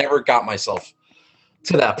 but I never got myself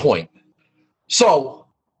to that point. So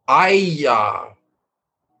I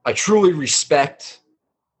truly respect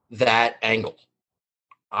that angle.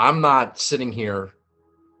 I'm not sitting here.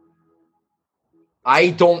 I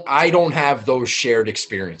don't have those shared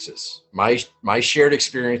experiences. My shared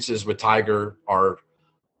experiences with Tiger are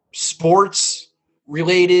sports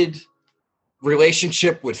related,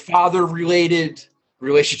 relationship with father related,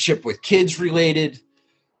 relationship with kids related.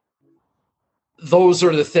 Those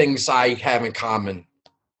are the things I have in common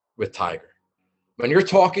with Tiger. When you're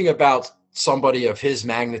talking about somebody of his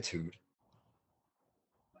magnitude,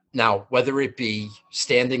 now, whether it be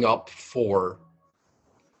standing up for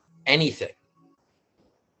anything,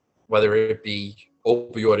 whether it be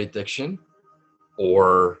opioid addiction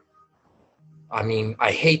or, I mean,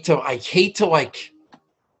 I hate to like,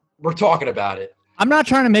 we're talking about it. I'm not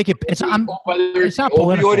trying to make it. It's not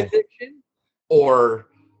opioid addiction or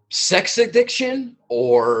sex addiction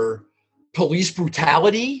or police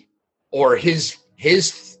brutality or his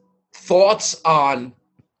thoughts on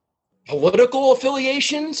political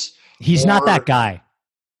affiliations. He's not that guy.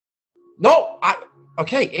 No,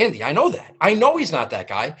 okay, Andy, I know that. I know he's not that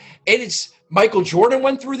guy. Michael Jordan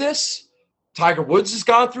went through this. Tiger Woods has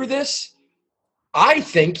gone through this. I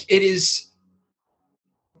think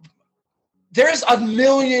there's a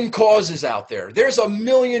million causes out there. There's a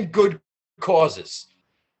million good causes.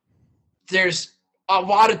 There's a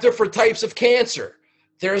lot of different types of cancer.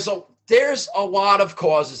 There's a lot of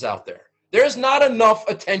causes out there. There's not enough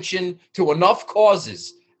attention to enough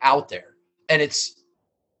causes out there. And it's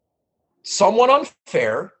somewhat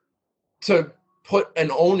unfair to put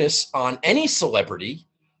an onus on any celebrity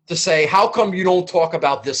to say, how come you don't talk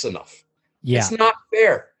about this enough? Yeah. It's not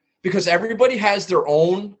fair because everybody has their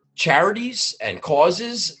own charities and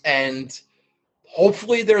causes, and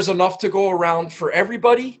hopefully there's enough to go around for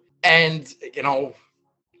everybody. And,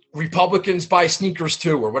 Republicans buy sneakers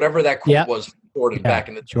too, or whatever that quote was, Jordan, back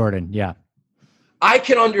in the Jordan, yeah. I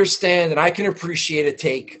can understand and I can appreciate a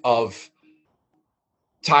take of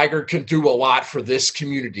Tiger can do a lot for this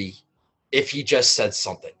community if he just said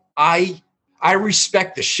something. I I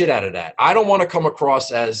respect the shit out of that. I don't want to come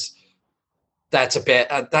across as that's a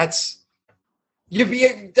bad. You'd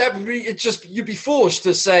be foolish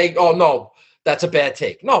to say, oh no, that's a bad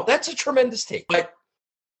take. No, that's a tremendous take. But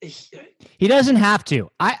he doesn't have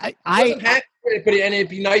to. I doesn't have to, but and it'd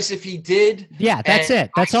be nice if he did. Yeah, that's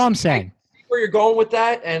it. That's all I'm saying. I see where you're going with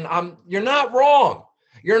that, and you're not wrong.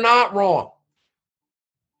 You're not wrong.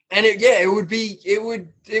 And it would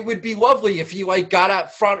be lovely if he like got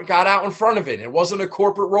out in front of it. It wasn't a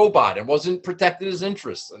corporate robot. It wasn't protecting his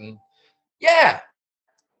interests. And yeah.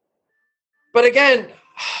 But again,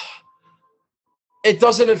 it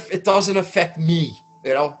doesn't affect me,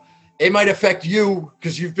 you know. It might affect you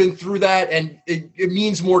because you've been through that and it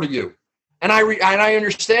means more to you. And I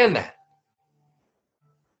understand that.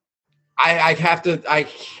 I have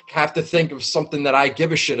to think of something that I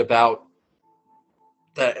give a shit about.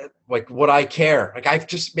 That like what I care. Like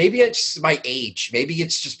maybe it's my age. Maybe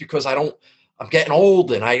it's just because I'm getting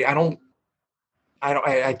old and I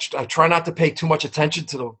try not to pay too much attention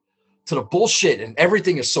to the bullshit, and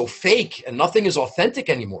everything is so fake and nothing is authentic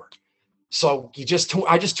anymore. So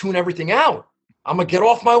I just tune everything out. I'm a get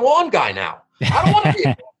off my lawn guy now. I don't want to be a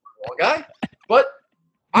get off my lawn guy, but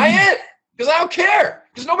I am because I don't care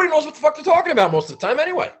because nobody knows what the fuck they're talking about most of the time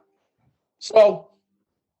anyway. So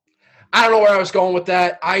I don't know where I was going with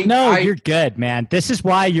that. You're good, man. This is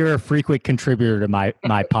why you're a frequent contributor to my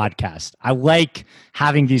podcast. I like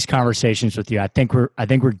having these conversations with you. I think we're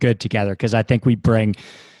good together because I think we bring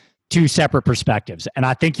two separate perspectives, and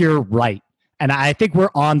I think you're right, and I think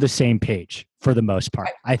we're on the same page for the most part.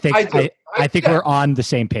 I think we're on the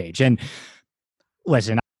same page. And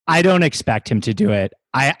listen, I don't expect him to do it.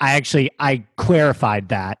 I clarified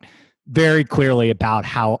that very clearly about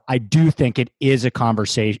how I do think it is a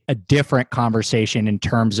different conversation in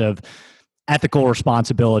terms of ethical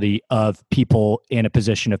responsibility of people in a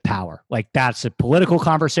position of power. Like that's a political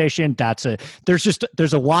conversation.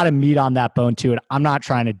 There's a lot of meat on that bone too. And I'm not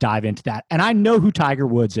trying to dive into that. And I know who Tiger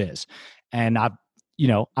Woods is. And I've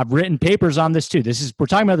written papers on this too. We're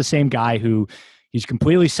talking about the same guy who he's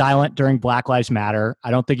completely silent during Black Lives Matter.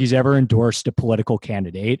 I don't think he's ever endorsed a political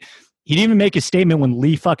candidate. He didn't even make a statement when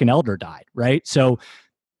Lee fucking Elder died, right? So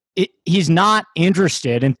he's not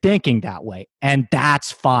interested in thinking that way, and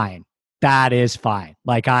that's fine. That is fine.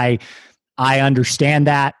 Like I understand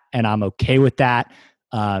that, and I'm okay with that.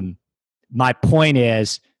 My point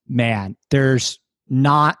is, man, there's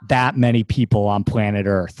not that many people on planet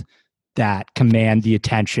Earth that command the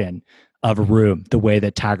attention of a room the way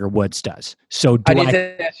that Tiger Woods does. So I need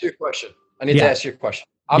to ask you a question.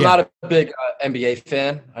 I'm not a big NBA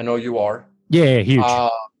fan. I know you are. Yeah, huge.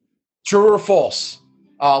 True or false?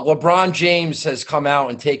 LeBron James has come out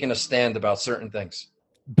and taken a stand about certain things.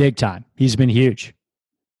 Big time. He's been huge.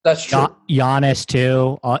 That's true. Giannis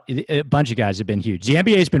too. A bunch of guys have been huge. The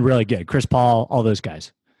NBA has been really good. Chris Paul, all those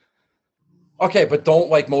guys. Okay, but don't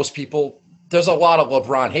like most people. There's a lot of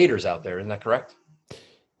LeBron haters out there. Isn't that correct?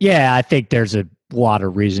 Yeah, I think there's a lot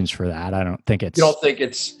of reasons for that. I don't think it's. You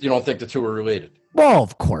don't think the two are related? Well,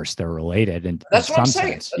 of course they're related, and that's what I'm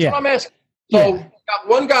saying. That's what I'm asking. So you got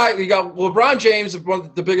one guy. You got LeBron James, one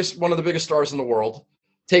of the biggest stars in the world,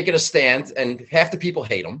 taking a stand, and half the people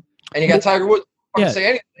hate him. And you got Tiger Woods. Say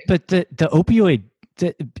anything. But the opioid.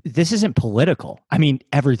 This isn't political. I mean,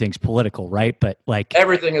 everything's political, right? But like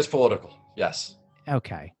everything is political. Yes.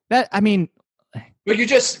 Okay. But you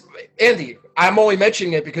just, Andy, I'm only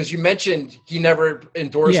mentioning it because you mentioned he never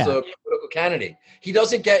endorsed a political candidate. He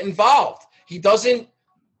doesn't get involved. He doesn't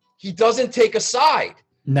take a side.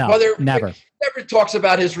 No, never. He never talks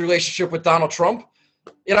about his relationship with Donald Trump.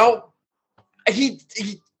 You know, he's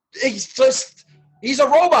a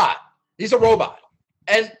robot. He's a robot.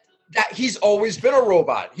 And that he's always been a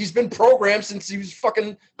robot. He's been programmed since he was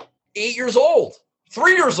fucking 8 years old,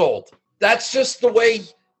 3 years old. That's just the way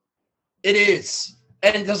it is.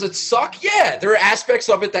 And does it suck? Yeah, there are aspects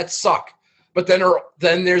of it that suck. But then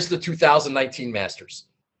there's the 2019 Masters.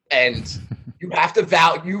 And you have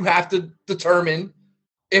to determine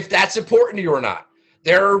if that's important to you or not.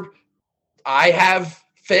 I have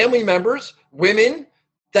family members, women,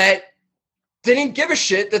 that didn't give a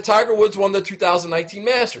shit that Tiger Woods won the 2019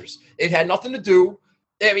 Masters. It had nothing to do.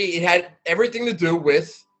 It had everything to do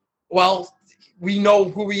with, well, we know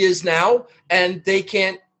who he is now, and they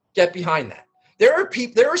can't get behind that. There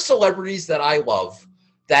are celebrities that I love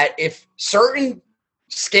that if certain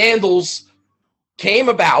scandals came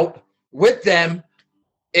about with them,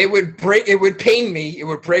 it would pain me, it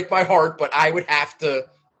would break my heart, but I would have to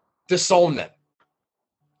disown them.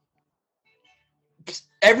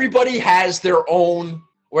 Everybody has their own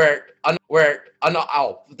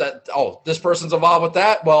this person's involved with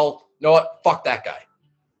that. Well, You know what? Fuck that guy.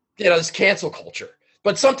 You know, it's cancel culture.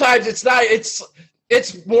 But sometimes it's not.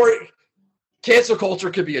 It's more cancel culture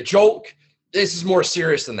could be a joke. This is more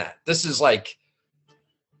serious than that. This is like,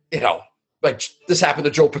 you know, like this happened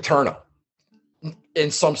to Joe Paterno in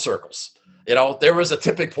some circles. You know, there was a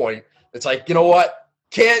tipping point. It's like, you know what?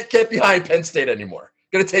 Can't get behind Penn State anymore.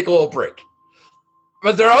 Gonna take a little break.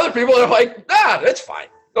 But there are other people that are like, that's fine.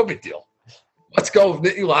 No big deal. Let's go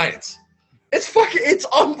Nittany Lions. It's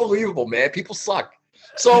unbelievable, man. People suck.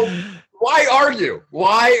 So why argue?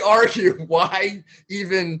 Why argue? Why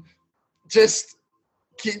even just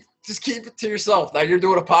keep it to yourself? Now you're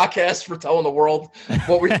doing a podcast for telling the world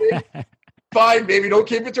what we think. Fine, maybe don't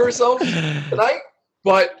keep it to ourselves tonight.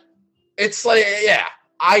 But it's like, yeah,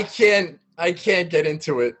 I can't get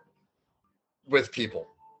into it with people.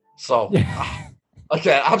 So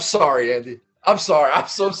okay, I'm sorry, Andy. I'm sorry. I'm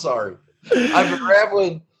so sorry. I've been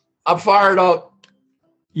rambling. I'm fired up.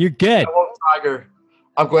 You're good. I love Tiger.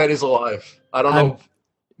 I'm glad he's alive. I don't know.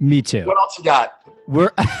 Me too. What else you got?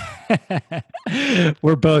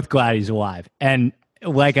 We're both glad he's alive. And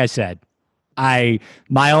like I said, my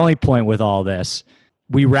only point with all this,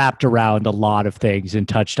 we wrapped around a lot of things and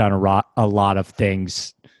touched on a lot of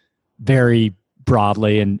things very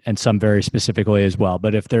broadly and some very specifically as well.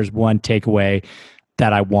 But if there's one takeaway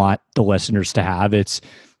that I want the listeners to have, it's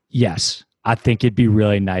yes, I think it'd be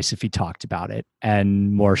really nice if he talked about it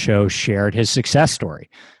and Morshow shared his success story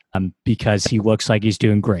because he looks like he's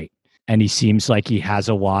doing great and he seems like he has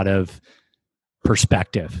a lot of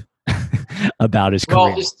perspective about his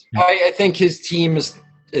career. Well, I think his team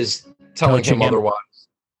is telling him otherwise.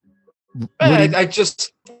 I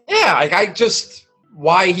just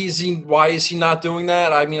why is he not doing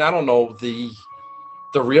that? I mean, I don't know the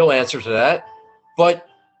real answer to that, but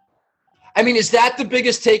I mean, is that the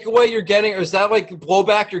biggest takeaway you're getting, or is that like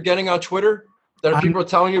blowback you're getting on Twitter that people are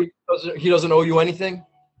telling you he doesn't owe you anything?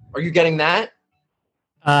 Are you getting that?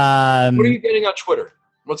 What are you getting on Twitter?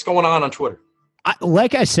 What's going on Twitter?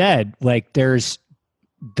 Like I said, like there's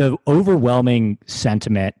the overwhelming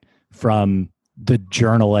sentiment from the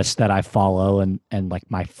journalists that I follow and like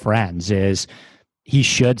my friends is he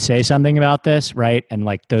should say something about this, right? And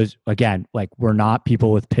like those, again, like we're not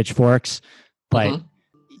people with pitchforks, but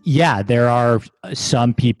yeah, there are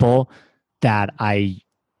some people that I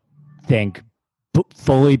think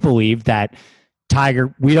fully believe that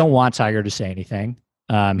we don't want Tiger to say anything.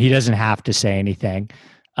 He doesn't have to say anything.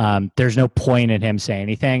 There's no point in him saying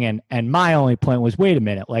anything. And my only point was, wait a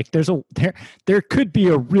minute, like there could be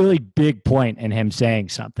a really big point in him saying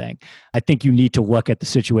something. I think you need to look at the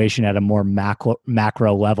situation at a more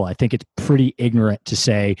macro level. I think it's pretty ignorant to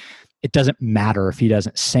say it doesn't matter if he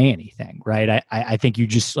doesn't say anything, right? I think you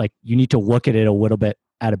just you need to look at it a little bit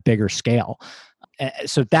at a bigger scale.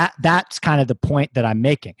 So that's kind of the point that I'm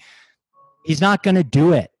making. He's not going to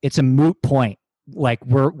do it. It's a moot point. Like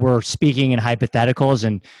we're speaking in hypotheticals,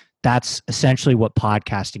 and that's essentially what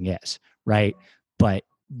podcasting is, right? But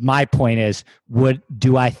my point is,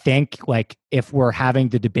 do I think like if we're having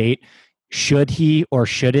the debate, should he or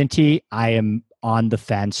shouldn't he? I am on the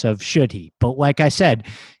fence of should he. But like I said,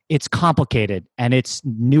 it's complicated and it's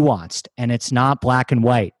nuanced and it's not black and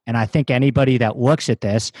white. And I think anybody that looks at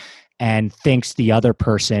this and thinks the other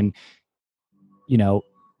person, you know,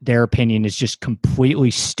 their opinion is just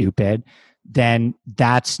completely stupid, then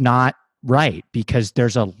that's not right, because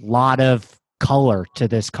there's a lot of color to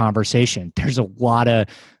this conversation. There's a lot of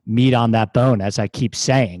meat on that bone, as I keep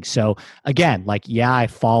saying. So again, like, yeah, I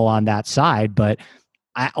fall on that side, but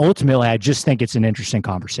I just think it's an interesting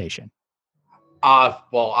conversation. Well,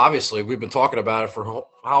 obviously we've been talking about it for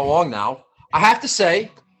how long now? I have to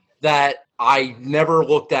say that I never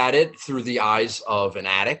looked at it through the eyes of an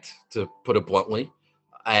addict, to put it bluntly.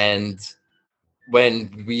 And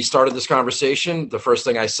when we started this conversation, the first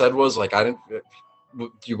thing I said was like,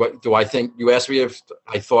 do I think you asked me if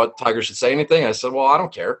I thought Tiger should say anything? I said, well, I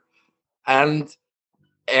don't care. And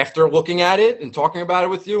after looking at it and talking about it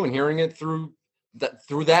with you and hearing it through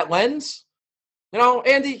that lens, you know,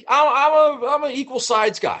 Andy, I'm an equal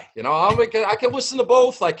sides guy. You know, I can listen to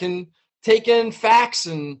both. I can take in facts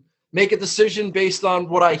and make a decision based on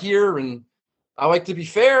what I hear, and I like to be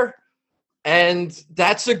fair. And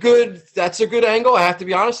that's a good angle. I have to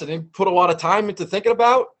be honest. I didn't put a lot of time into thinking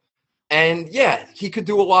about. And yeah, he could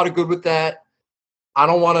do a lot of good with that. I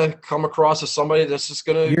don't want to come across as somebody that's just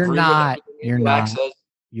going to. You're not.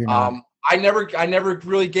 I never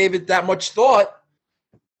really gave it that much thought.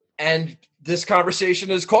 And this conversation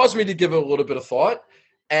has caused me to give it a little bit of thought.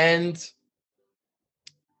 And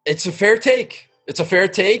it's a fair take.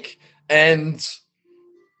 And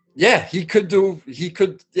yeah, he could do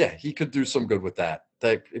some good with that.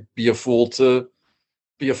 that be a fool to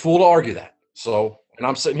argue that. So, and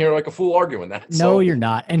I'm sitting here like a fool arguing that. No, you're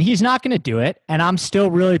not. And he's not going to do it. And I'm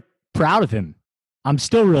still really proud of him.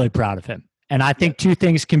 And I think two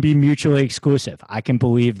things can be mutually exclusive. I can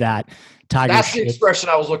believe that Tiger. That's the expression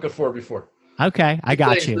I was looking for before. Okay, I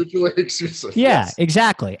got you. Mutually exclusive. Yeah, yes.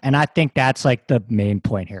 Exactly. And I think that's like the main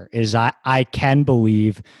point here is I can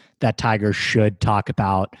believe that Tiger should talk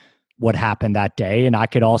about what happened that day. And I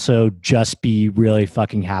could also just be really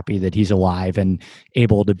fucking happy that he's alive and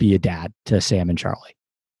able to be a dad to Sam and Charlie.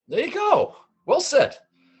 There you go. Well said.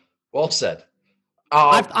 Well said.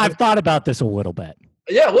 I've thought about this a little bit.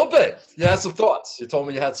 Yeah, a little bit. You had some thoughts. You told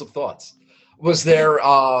me you had some thoughts. Was there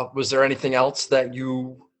anything else that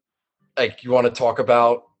you want to talk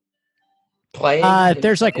about playing?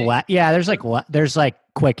 There's like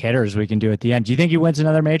quick hitters we can do at the end. Do you think he wins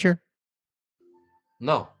another major?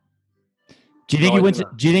 No. Do you think he wins?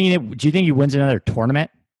 Do you think he wins another tournament?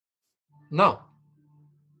 No.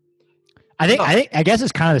 I guess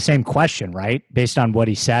it's kind of the same question, right? Based on what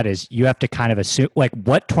he said, is you have to kind of assume, like,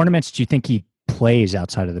 what tournaments do you think he plays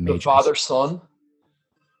outside of the majors? The father-son,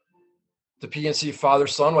 the PNC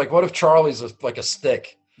father-son. Like, what if Charlie's like a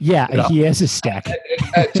stick? Yeah, you know? He is a stick.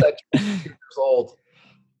 At 2 years old,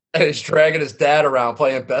 and he's dragging his dad around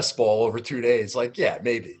playing best ball over 2 days. Like, yeah,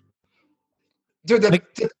 maybe. Dude, the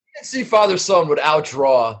PNC father-son would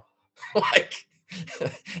outdraw, like.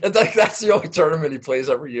 And that's the only tournament he plays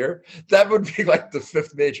every year. That would be like the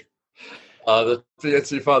 5th major. The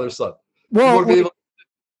PNC father-son. Well,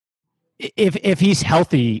 if he's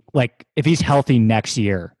healthy, like if he's healthy next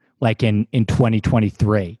year, like in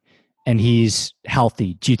 2023, and he's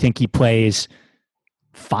healthy, do you think he plays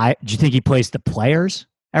 5? Do you think he plays the Players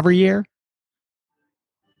every year?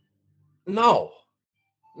 No.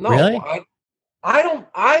 Really? I don't.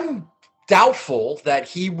 I'm doubtful that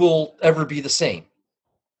he will ever be the same.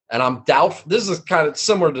 And I'm doubtful. This is kind of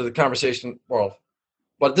similar to the conversation. Well,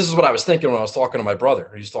 but this is what I was thinking when I was talking to my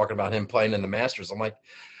brother. He's talking about him playing in the Masters. I'm like,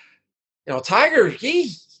 Tiger,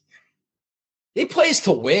 he plays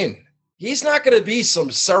to win. He's not going to be some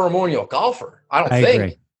ceremonial golfer. I think.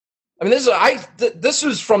 Agree. I mean, this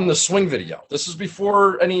was from the swing video. This is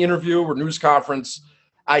before any interview or news conference.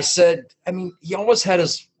 I said, I mean, he almost had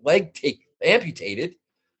his leg amputated.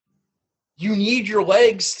 You need your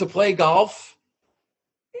legs to play golf.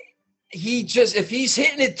 If he's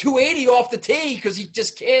hitting it 280 off the tee because he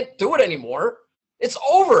just can't do it anymore, it's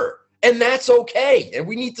over. And that's okay. And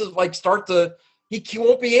we need to he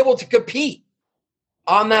won't be able to compete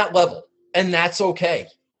on that level. And that's okay.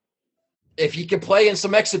 If he can play in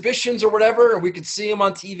some exhibitions or whatever, and we could see him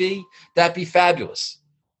on TV, that'd be fabulous.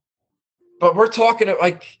 But we're talking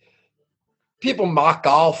like people mock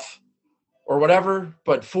golf or whatever,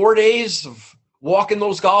 but 4 days of walking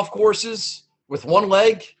those golf courses with one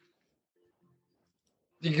leg,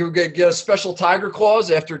 you get a special Tiger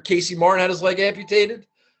clause after Casey Martin had his leg amputated,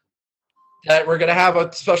 that we're going to have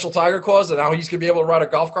a special Tiger clause and now he's going to be able to ride a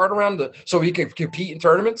golf cart around so he can compete in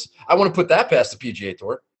tournaments. I want to put that past the PGA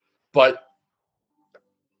Tour. But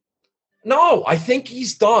no, I think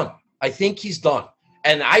he's done.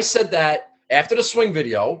 And I said that after the swing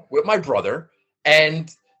video with my brother,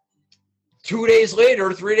 and 3 days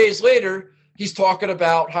later, he's talking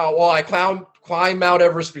about how, I climbed Mount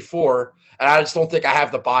Everest before, and I just don't think I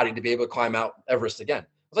have the body to be able to climb Mount Everest again. I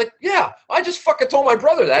was like, yeah, I just fucking told my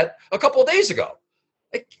brother that a couple of days ago.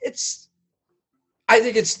 I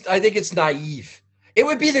think it's naive. It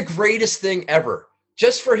would be the greatest thing ever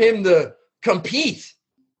just for him to compete,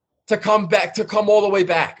 to come all the way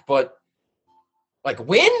back. But like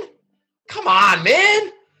win? Come on,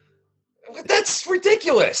 man. That's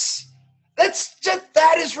ridiculous.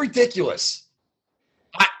 That is ridiculous.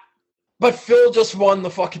 But Phil just won the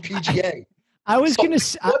fucking PGA. I was going to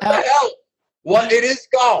say, what the hell? Well, it is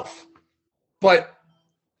golf, but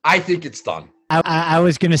I think it's done. I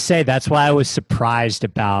was going to say that's why I was surprised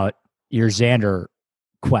about your Xander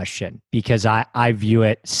question, because I view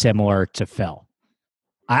it similar to Phil.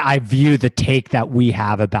 I view the take that we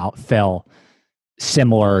have about Phil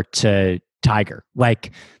similar to Tiger.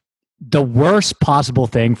 Like, the worst possible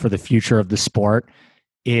thing for the future of the sport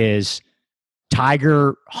is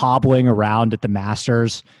Tiger hobbling around at the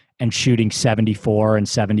Masters and shooting 74 and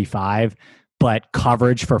 75, but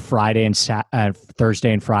coverage for Friday and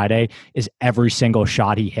Thursday and Friday is every single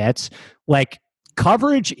shot he hits. Like,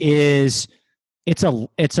 coverage it's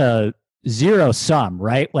a zero sum,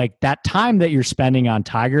 right? Like, that time that you're spending on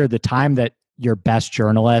Tiger, the time that your best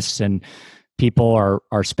journalists and people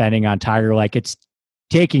are spending on Tiger, like, it's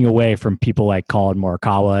taking away from people like Colin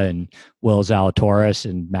Morikawa and Will Zalatoris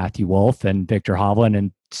and Matthew Wolff and Victor Hovland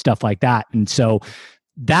and stuff like that. And so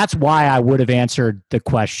that's why I would have answered the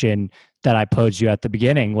question that I posed you at the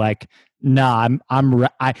beginning. Like, what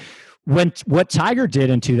Tiger did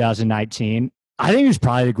in 2019, I think it was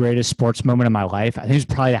probably the greatest sports moment of my life. I think it was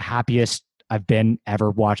probably the happiest I've been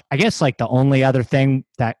ever watched. I guess like the only other thing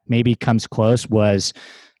that maybe comes close was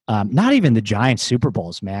not even the Giants Super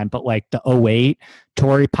Bowls, man, but like the 2008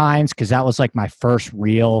 Torrey Pines, because that was like my first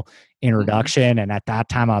real introduction. And at that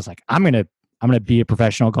time I was like, I'm gonna be a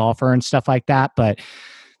professional golfer and stuff like that. But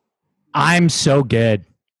I'm so good.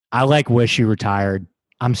 I like wish you retired.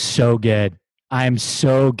 I'm so good. I'm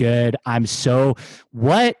so good.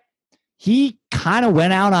 What he kind of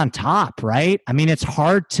went out on top, right? I mean, it's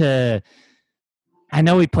hard to. I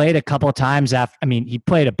know he played a couple of times after. I mean, he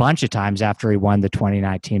played a bunch of times after he won the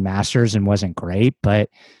 2019 Masters and wasn't great, but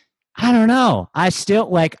I don't know. I still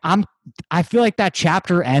like. I feel like that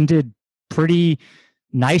chapter ended pretty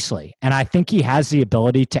nicely, and I think he has the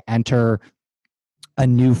ability to enter a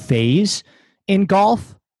new phase in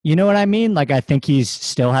golf. You know what I mean? Like, I think he's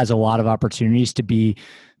still has a lot of opportunities to be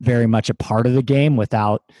very much a part of the game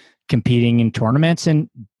without competing in tournaments. And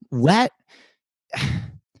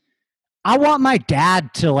I want my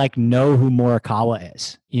dad to like know who Morikawa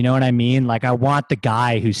is. You know what I mean? Like, I want the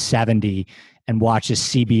guy who's 70 and watches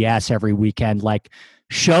CBS every weekend, like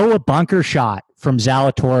show a bunker shot from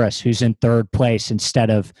Zalatoris, who's in third place, instead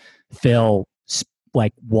of Phil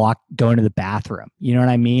like going to the bathroom. You know what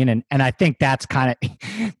I mean? And I think that's kind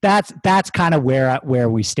of where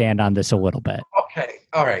we stand on this a little bit. Okay.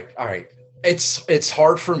 All right. It's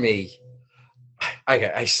hard for me.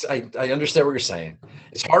 I understand what you're saying.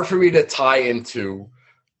 It's hard for me to tie into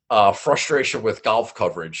frustration with golf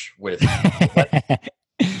coverage with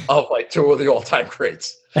of like two of the all-time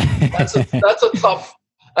greats. That's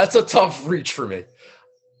a tough reach for me.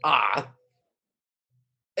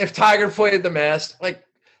 If Tiger played the Masters, like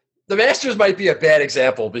the Masters might be a bad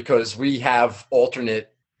example because we have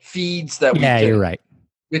alternate feeds that you're right.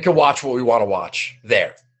 We can watch what we want to watch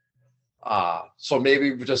there. So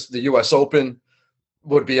maybe just the U.S. Open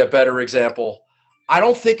would be a better example. I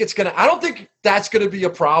don't think that's going to be a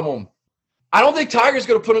problem. I don't think Tiger's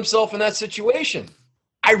going to put himself in that situation.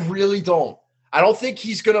 I really don't. I don't think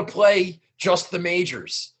he's going to play just the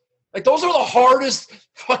majors. Like, those are the hardest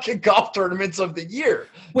fucking golf tournaments of the year.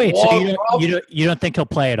 Wait, so you don't think he'll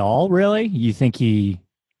play at all, really? You think he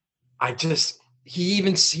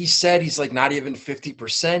said he's like not even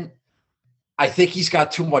 50%. I think he's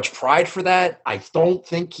got too much pride for that. I don't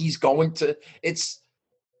think he's going to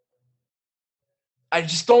I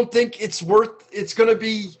just don't think it's going to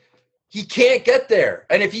be, he can't get there.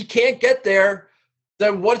 And if he can't get there,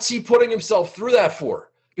 then what's he putting himself through that for?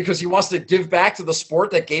 Because he wants to give back to the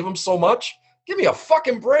sport that gave him so much? Give me a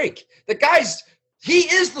fucking break. He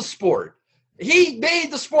is the sport. He made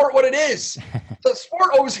the sport what it is. The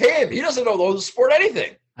sport owes him. He doesn't owe the sport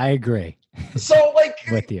anything. I agree. So, like,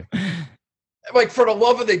 with you. Like, for the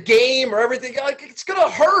love of the game or everything, like, it's going to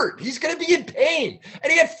hurt. He's going to be in pain. And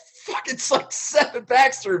he had fucking like 7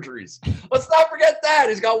 back surgeries. Let's not forget that.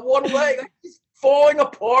 He's got one leg. Like, he's falling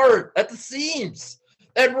apart at the seams.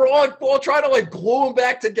 And we're all trying to like glue him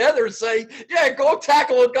back together and say, yeah, go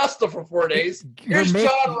tackle Augusta for 4 days. Here's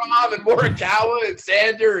John Rahm and Morikawa and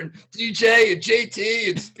Sander and DJ and JT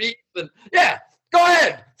and Spieth. And yeah, go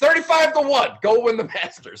ahead. 35-1. Go win the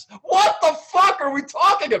Masters. What the fuck are we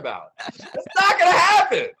talking about? It's not going to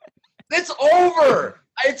happen. It's over.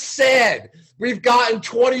 It's sad. We've gotten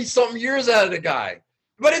 20-something years out of the guy.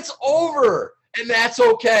 But it's over. And that's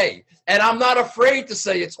okay. And I'm not afraid to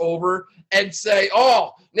say it's over and say,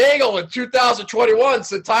 oh, Nagel in 2021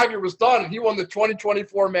 said Tiger was done and he won the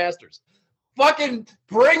 2024 Masters. Fucking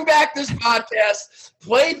bring back this podcast,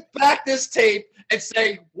 play back this tape, and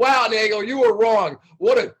say, wow, Nagel, you were wrong.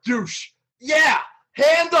 What a douche. Yeah,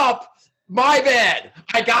 hand up. My bad.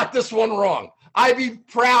 I got this one wrong. I'd be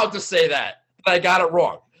proud to say that I got it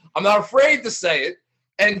wrong. I'm not afraid to say it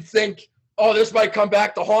and think, oh, this might come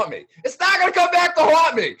back to haunt me. It's not going to come back to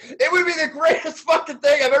haunt me. It would be the greatest fucking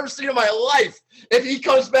thing I've ever seen in my life if he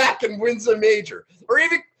comes back and wins a major or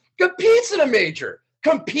even competes in a major.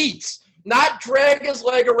 Competes, not drag his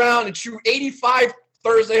leg around and shoot 85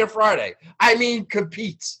 Thursday and Friday. I mean,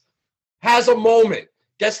 competes, has a moment,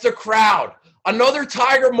 gets the crowd. Another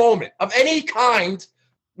Tiger moment of any kind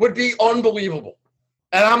would be unbelievable.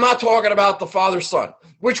 And I'm not talking about the father-son,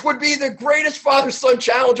 which would be the greatest father-son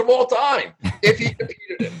challenge of all time if he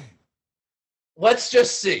competed in. Let's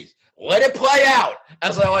just see. Let it play out,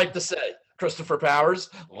 as I like to say, Christopher Powers.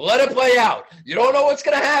 Let it play out. You don't know what's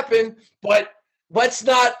going to happen, but let's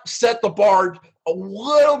not set the bar a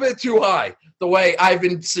little bit too high the way I've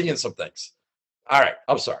been seeing some things. All right.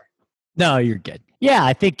 I'm sorry. No, you're good. Yeah,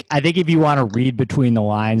 I think if you want to read between the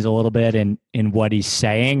lines a little bit in what he's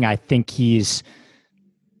saying, I think he's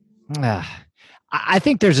I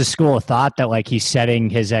think there's a school of thought that like he's setting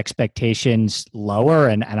his expectations lower,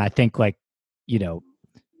 and I think like, you know,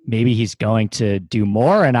 maybe he's going to do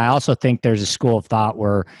more. And I also think there's a school of thought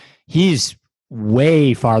where he's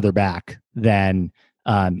way farther back than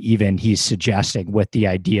even he's suggesting with the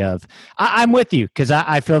idea of I'm with you because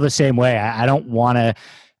I feel the same way. I don't want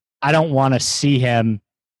to see him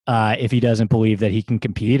if he doesn't believe that he can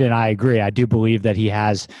compete. And I agree. I do believe that he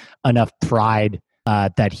has enough pride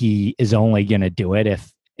that he is only going to do it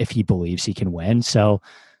if he believes he can win. So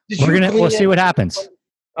we'll see what happens.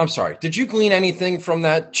 I'm sorry. Did you glean anything from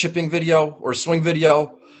that chipping video or swing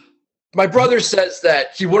video? My brother says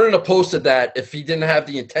that he wouldn't have posted that if he didn't have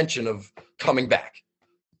the intention of coming back.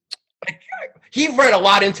 Like, he read a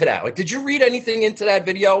lot into that. Like, did you read anything into that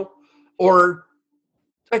video, or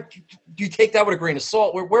like, do you take that with a grain of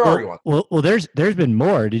salt? Where are you on? Well, there's been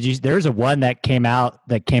more. There's a one that came out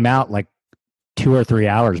like 2 or 3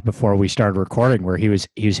 hours before we started recording, where he was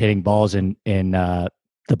hitting balls in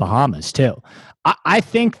the Bahamas too. I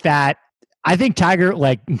think Tiger,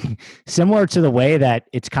 like, similar to the way that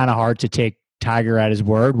it's kind of hard to take Tiger at his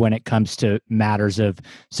word when it comes to matters of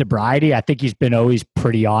sobriety. I think he's been always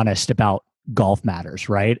pretty honest about golf matters,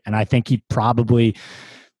 right? And I think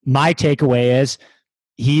my takeaway is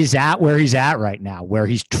he's at where he's at right now, where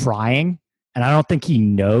he's trying, and I don't think he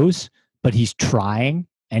knows, but he's trying.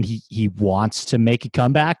 And he wants to make a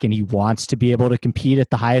comeback, and he wants to be able to compete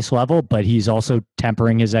at the highest level, but he's also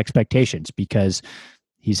tempering his expectations because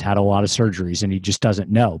he's had a lot of surgeries and he just doesn't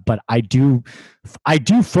know. But I do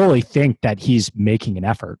fully think that he's making an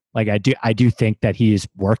effort. Like I do think that he is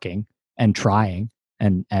working and trying,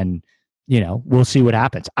 and you know, we'll see what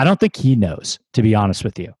happens. I don't think he knows, to be honest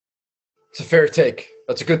with you. It's a fair take.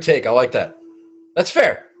 That's a good take. I like that. That's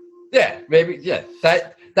fair. Yeah, maybe. Yeah,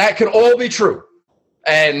 that could all be true.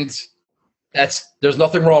 And there's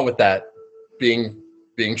nothing wrong with that being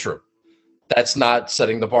true. That's not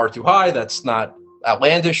setting the bar too high. That's not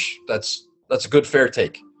outlandish. That's a good, fair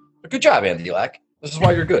take. But good job, Andy Lack. This is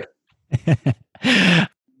why you're good.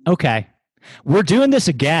 Okay. We're doing this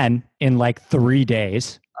again in like 3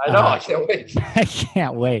 days. I know. I can't wait. I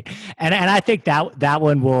can't wait. And I think that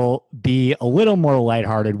one will be a little more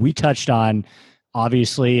lighthearted. We touched on,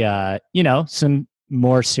 obviously, you know, some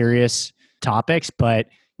more serious topics, but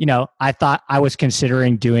you know, I thought I was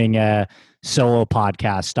considering doing a solo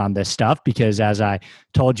podcast on this stuff because, as I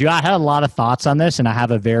told you, I had a lot of thoughts on this, and I have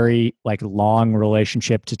a very like long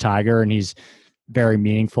relationship to Tiger, and he's very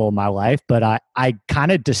meaningful in my life. But I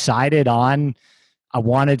kind of decided on I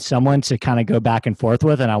wanted someone to kind of go back and forth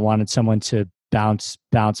with, and I wanted someone to bounce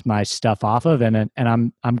my stuff off of, and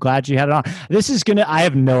I'm glad you had it on. I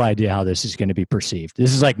have no idea how this is gonna be perceived.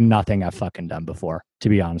 This is like nothing I've fucking done before, to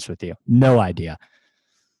be honest with you. No idea.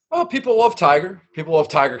 Well, people love Tiger. People love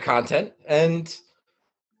Tiger content, and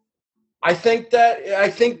I think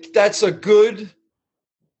that's a good.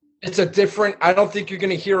 It's a different. I don't think you're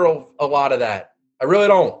gonna hear a lot of that. I really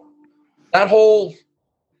don't. That whole.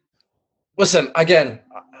 Listen, again,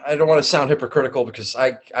 I don't want to sound hypocritical because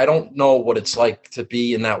I don't know what it's like to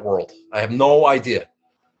be in that world. I have no idea.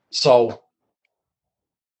 So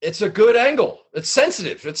it's a good angle. It's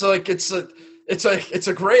sensitive. It's like it's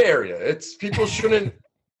a gray area. It's people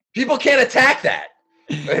can't attack that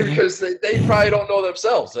because they probably don't know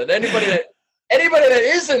themselves. And anybody that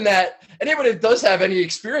is in that, anybody that does have any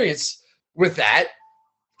experience with that,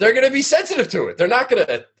 they're going to be sensitive to it. They're not going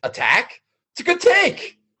to attack. It's a good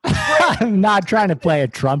take. I'm not trying to play a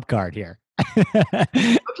trump card here.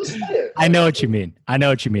 I know what you mean.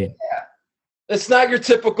 Yeah. It's not your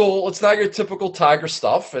typical Tiger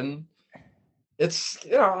stuff, and it's,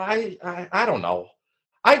 you know, I don't know.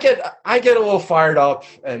 I get a little fired up,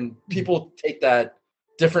 and people take that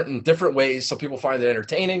in different ways. Some people find it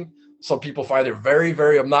entertaining. Some people find it very,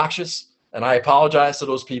 very obnoxious, and I apologize to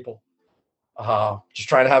those people. Just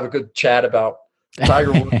trying to have a good chat about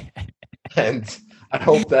Tiger Woods, and I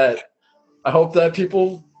hope that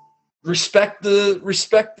people respect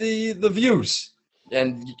the views,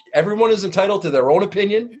 and everyone is entitled to their own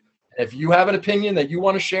opinion. If you have an opinion that you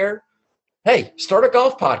want to share, hey, start a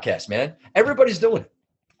golf podcast, man. Everybody's doing it,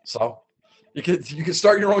 so you can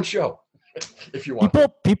start your own show if you want.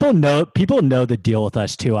 People know the deal with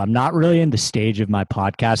us too. I'm not really in the stage of my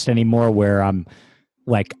podcast anymore where I'm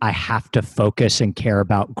like I have to focus and care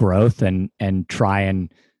about growth and try and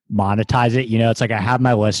monetize it. You know, it's like I have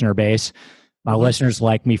my listener base. My listeners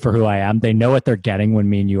like me for who I am. They know what they're getting when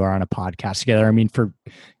me and you are on a podcast together. I mean, for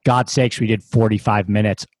God's sakes, we did 45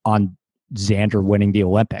 minutes on Xander winning the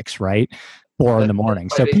Olympics, right? 4 in the morning.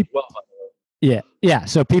 So people, yeah.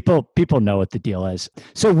 So people know what the deal is.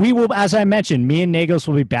 So we will, as I mentioned, me and Nagels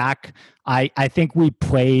will be back. I think we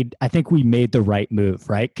made the right move,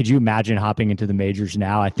 right? Could you imagine hopping into the majors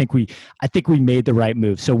now? I think we made the right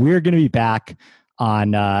move. So we're going to be back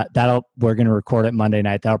on we're going to record it Monday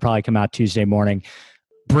night. That'll probably come out Tuesday morning.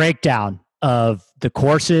 Breakdown of the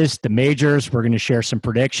courses, the majors. We're going to share some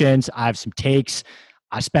predictions. I have some takes.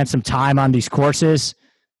 I spent some time on these courses.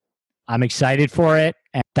 I'm excited for it.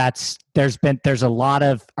 And there's a lot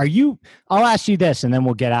of, I'll ask you this and then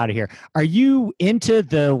we'll get out of here. Are you into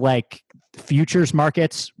the futures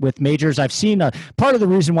markets with majors? I've seen part of the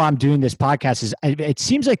reason why I'm doing this podcast is it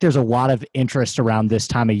seems like there's a lot of interest around this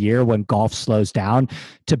time of year when golf slows down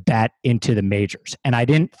to bet into the majors. And I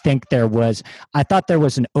didn't think I thought there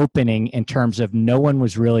was an opening in terms of no one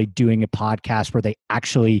was really doing a podcast where they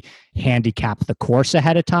actually handicap the course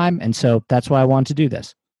ahead of time. And so that's why I wanted to do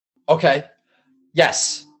this. Okay.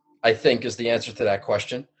 Yes, I think is the answer to that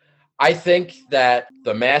question. I think that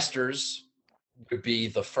the Masters would be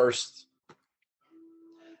the first.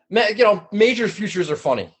 Major futures are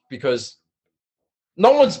funny because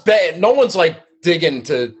no one's digging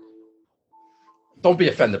to. Don't be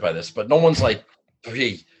offended by this, but no one's like,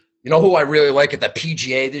 hey, you know who I really like at the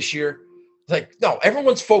PGA this year? No,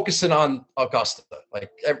 everyone's focusing on Augusta.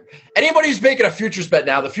 Anybody who's making a futures bet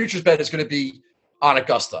now, the futures bet is going to be on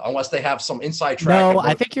Augusta, unless they have some inside track. No,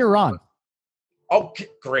 I think you're wrong. Okay,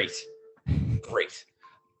 great.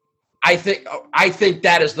 I think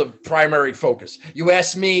that is the primary focus. You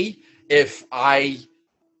ask me if I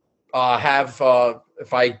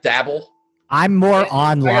if I dabble. I'm more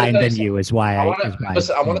online than you is why I want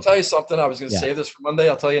to tell you something. I was going to save this for Monday.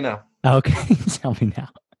 I'll tell you now. Okay, tell me now.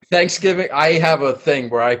 Thanksgiving, I have a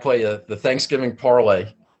thing where I play the Thanksgiving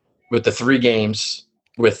parlay with the 3 games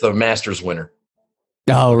with the Masters winner.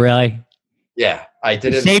 Oh, really? Yeah, I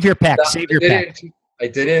did it. Save your pick. I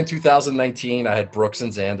did it in 2019. I had Brooks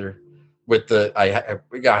and Xander with I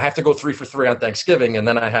have to go 3 for 3 on Thanksgiving, and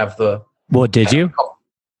then I have the. Well, did you?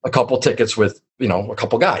 A couple tickets with a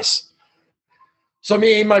couple guys. So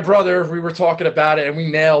me and my brother, we were talking about it, and we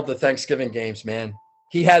nailed the Thanksgiving games, man.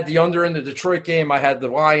 He had the under in the Detroit game. I had the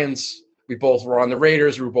Lions. We both were on the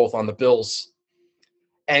Raiders. We were both on the Bills,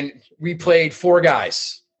 and we played 4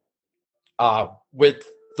 guys. With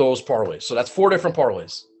those parlays. So that's 4 different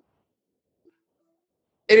parlays.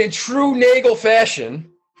 And in true Nagel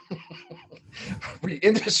fashion, we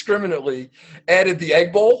indiscriminately added the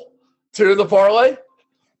Egg Bowl to the parlay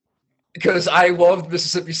because I loved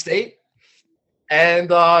Mississippi State. And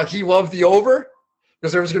he loved the over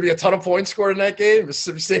because there was going to be a ton of points scored in that game.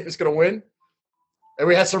 Mississippi State was going to win. And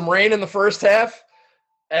we had some rain in the first half.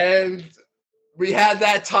 And we had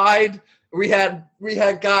that tied. We had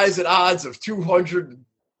guys at odds of 200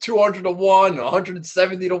 to 1,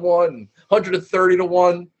 170 to 1, 130 to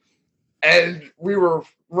 1. And we were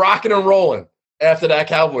rocking and rolling after that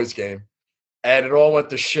Cowboys game. And it all went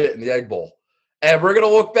to shit in the Egg Bowl. And we're going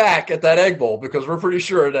to look back at that Egg Bowl because we're pretty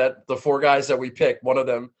sure that the 4 guys that we picked, one of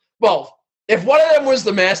them, if one of them was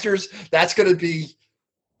the Masters, that's going to be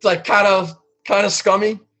kind of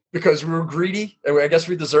scummy because we were greedy and I guess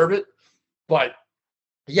we deserve it. But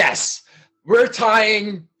yes. We're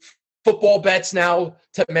tying football bets now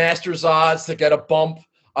to Masters odds to get a bump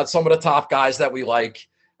on some of the top guys that we like.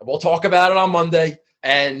 And we'll talk about it on Monday.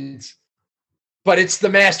 But it's the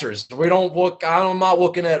Masters. I'm not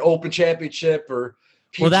looking at Open Championship or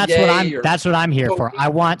PGA. Well, that's what I'm here for. I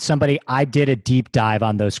want somebody. I did a deep dive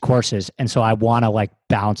on those courses, and so I want to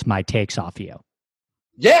bounce my takes off you.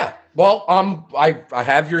 Yeah. Well, I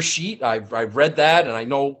have your sheet. I've read that, and I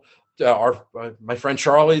know. My friend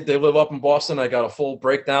Charlie, they live up in Boston. I got a full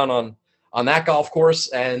breakdown on that golf course.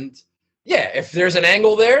 And yeah, if there's an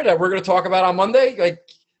angle there that we're going to talk about on Monday,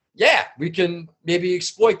 we can maybe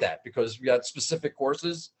exploit that because we got specific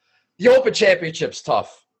courses. The Open Championship's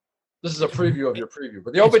tough. This is a preview of your preview,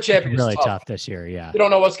 but the Open Championship's really tough this year. Yeah. You don't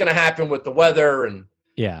know what's going to happen with the weather and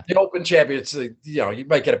the Open Championship, you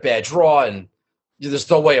might get a bad draw and there's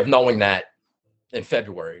no way of knowing that in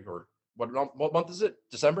February or what month is it?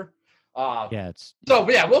 December? We'll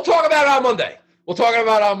talk about it on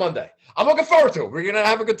Monday. I'm looking forward to it. We're going to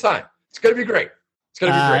have a good time. It's going to be great.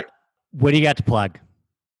 What do you got to plug?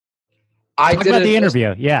 Talk about the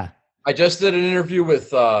interview. Yeah. I just did an interview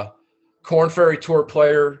with Corn Ferry Tour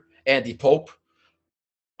player Andy Pope.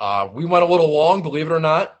 We went a little long, believe it or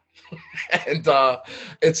not. And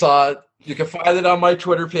it's you can find it on my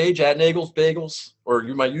Twitter page at Nagels Bagels or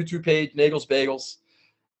my YouTube page, Nagels Bagels.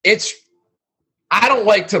 I don't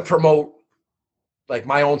like to promote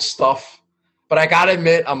my own stuff, but I got to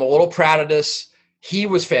admit, I'm a little proud of this. He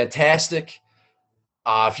was fantastic.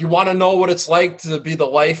 If you want to know what it's like to be the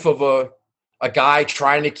life of a guy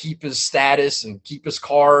trying to keep his status and keep his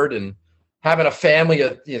card and having a family,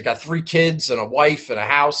 he's got 3 kids and a wife and a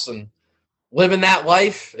house and living that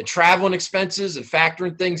life and traveling expenses and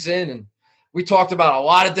factoring things in. And we talked about a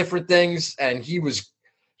lot of different things, and he was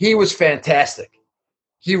fantastic.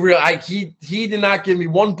 He did not give me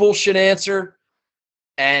one bullshit answer.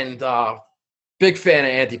 And big fan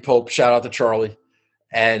of Andy Pope. Shout out to Charlie.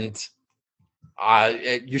 And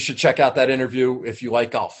you should check out that interview if you like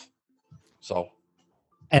golf. So,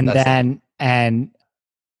 and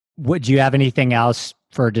would you have anything else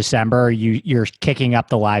for December? You're kicking up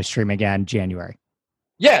the live stream again, January.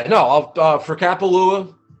 Yeah, no, I'll for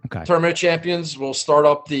Kapalua Tournament of Champions. We'll start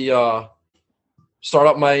up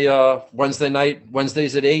my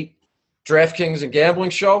Wednesdays at 8 DraftKings and gambling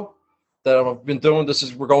show that I've been doing.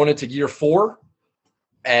 We're going into year 4,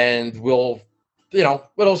 and it'll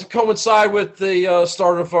coincide with the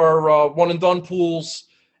start of our one and done pools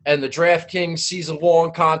and the DraftKings season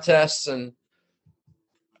long contests. And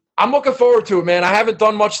I'm looking forward to it, man. I haven't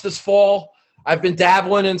done much this fall. I've been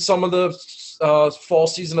dabbling in some of the fall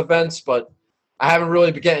season events, but I haven't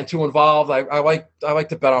really been getting too involved. I like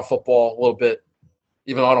to bet on football a little bit,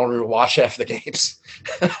 even though I don't really watch half the games.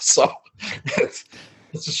 So it's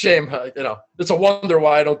a shame, it's a wonder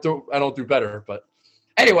why I don't do better. But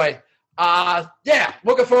anyway,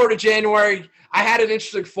 looking forward to January. I had an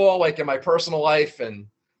interesting fall, in my personal life, and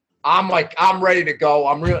I'm ready to go.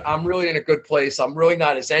 I'm really in a good place. I'm really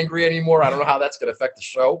not as angry anymore. I don't know how that's going to affect the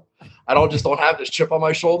show. I don't have this chip on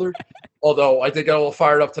my shoulder. Although I did get a little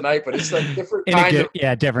fired up tonight, but it's like different kind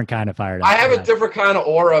of fired up. I have a different kind of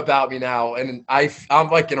aura about me now, and I'm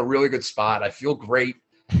in a really good spot. I feel great,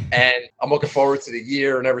 and I'm looking forward to the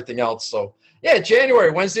year and everything else. So yeah,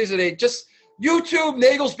 January, Wednesdays at 8. Just YouTube,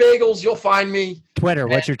 Nagels Bagels. You'll find me. Twitter.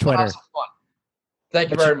 What's your Twitter?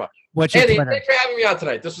 Thank you very much. What's your Twitter? Thanks for having me on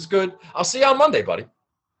tonight. This was good. I'll see you on Monday, buddy.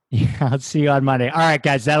 Yeah, I'll see you on Monday. All right,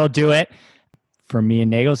 guys, that'll do it for me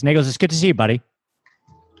and Nagels. Nagels, it's good to see you, buddy.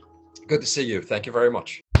 Good to see you. Thank you very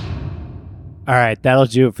much. All right, that'll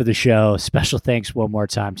do it for the show. Special thanks one more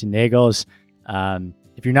time to Nagels.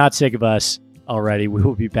 If you're not sick of us already, we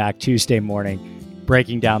will be back Tuesday morning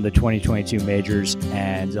breaking down the 2022 majors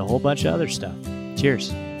and a whole bunch of other stuff.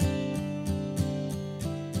 Cheers.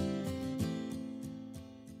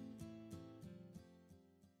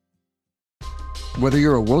 Whether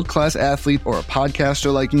you're a world-class athlete or a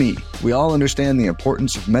podcaster like me, we all understand the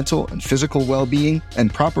importance of mental and physical well-being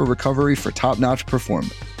and proper recovery for top-notch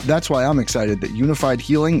performance. That's why I'm excited that Unified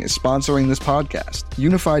Healing is sponsoring this podcast.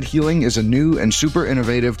 Unified Healing is a new and super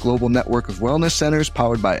innovative global network of wellness centers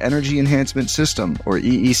powered by Energy Enhancement System, or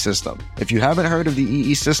EE System. If you haven't heard of the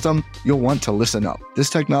EE System, you'll want to listen up.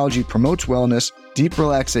 This technology promotes wellness, deep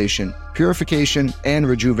relaxation, purification, and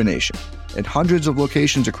rejuvenation. In hundreds of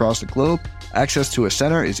locations across the globe, access to a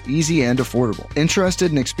center is easy and affordable. Interested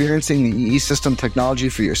in experiencing the EE System technology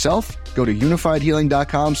for yourself? Go to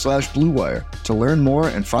unifiedhealing.com/bluewire to learn more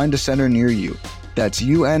and find a center near you. That's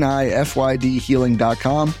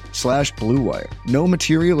unifydhealing.com/bluewire. No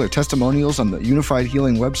material or testimonials on the Unified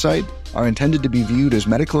Healing website are intended to be viewed as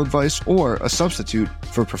medical advice or a substitute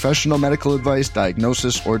for professional medical advice,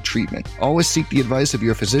 diagnosis, or treatment. Always seek the advice of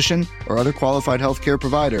your physician or other qualified healthcare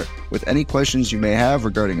provider with any questions you may have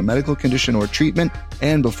regarding a medical condition or treatment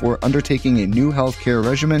and before undertaking a new healthcare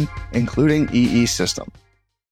regimen, including EE System.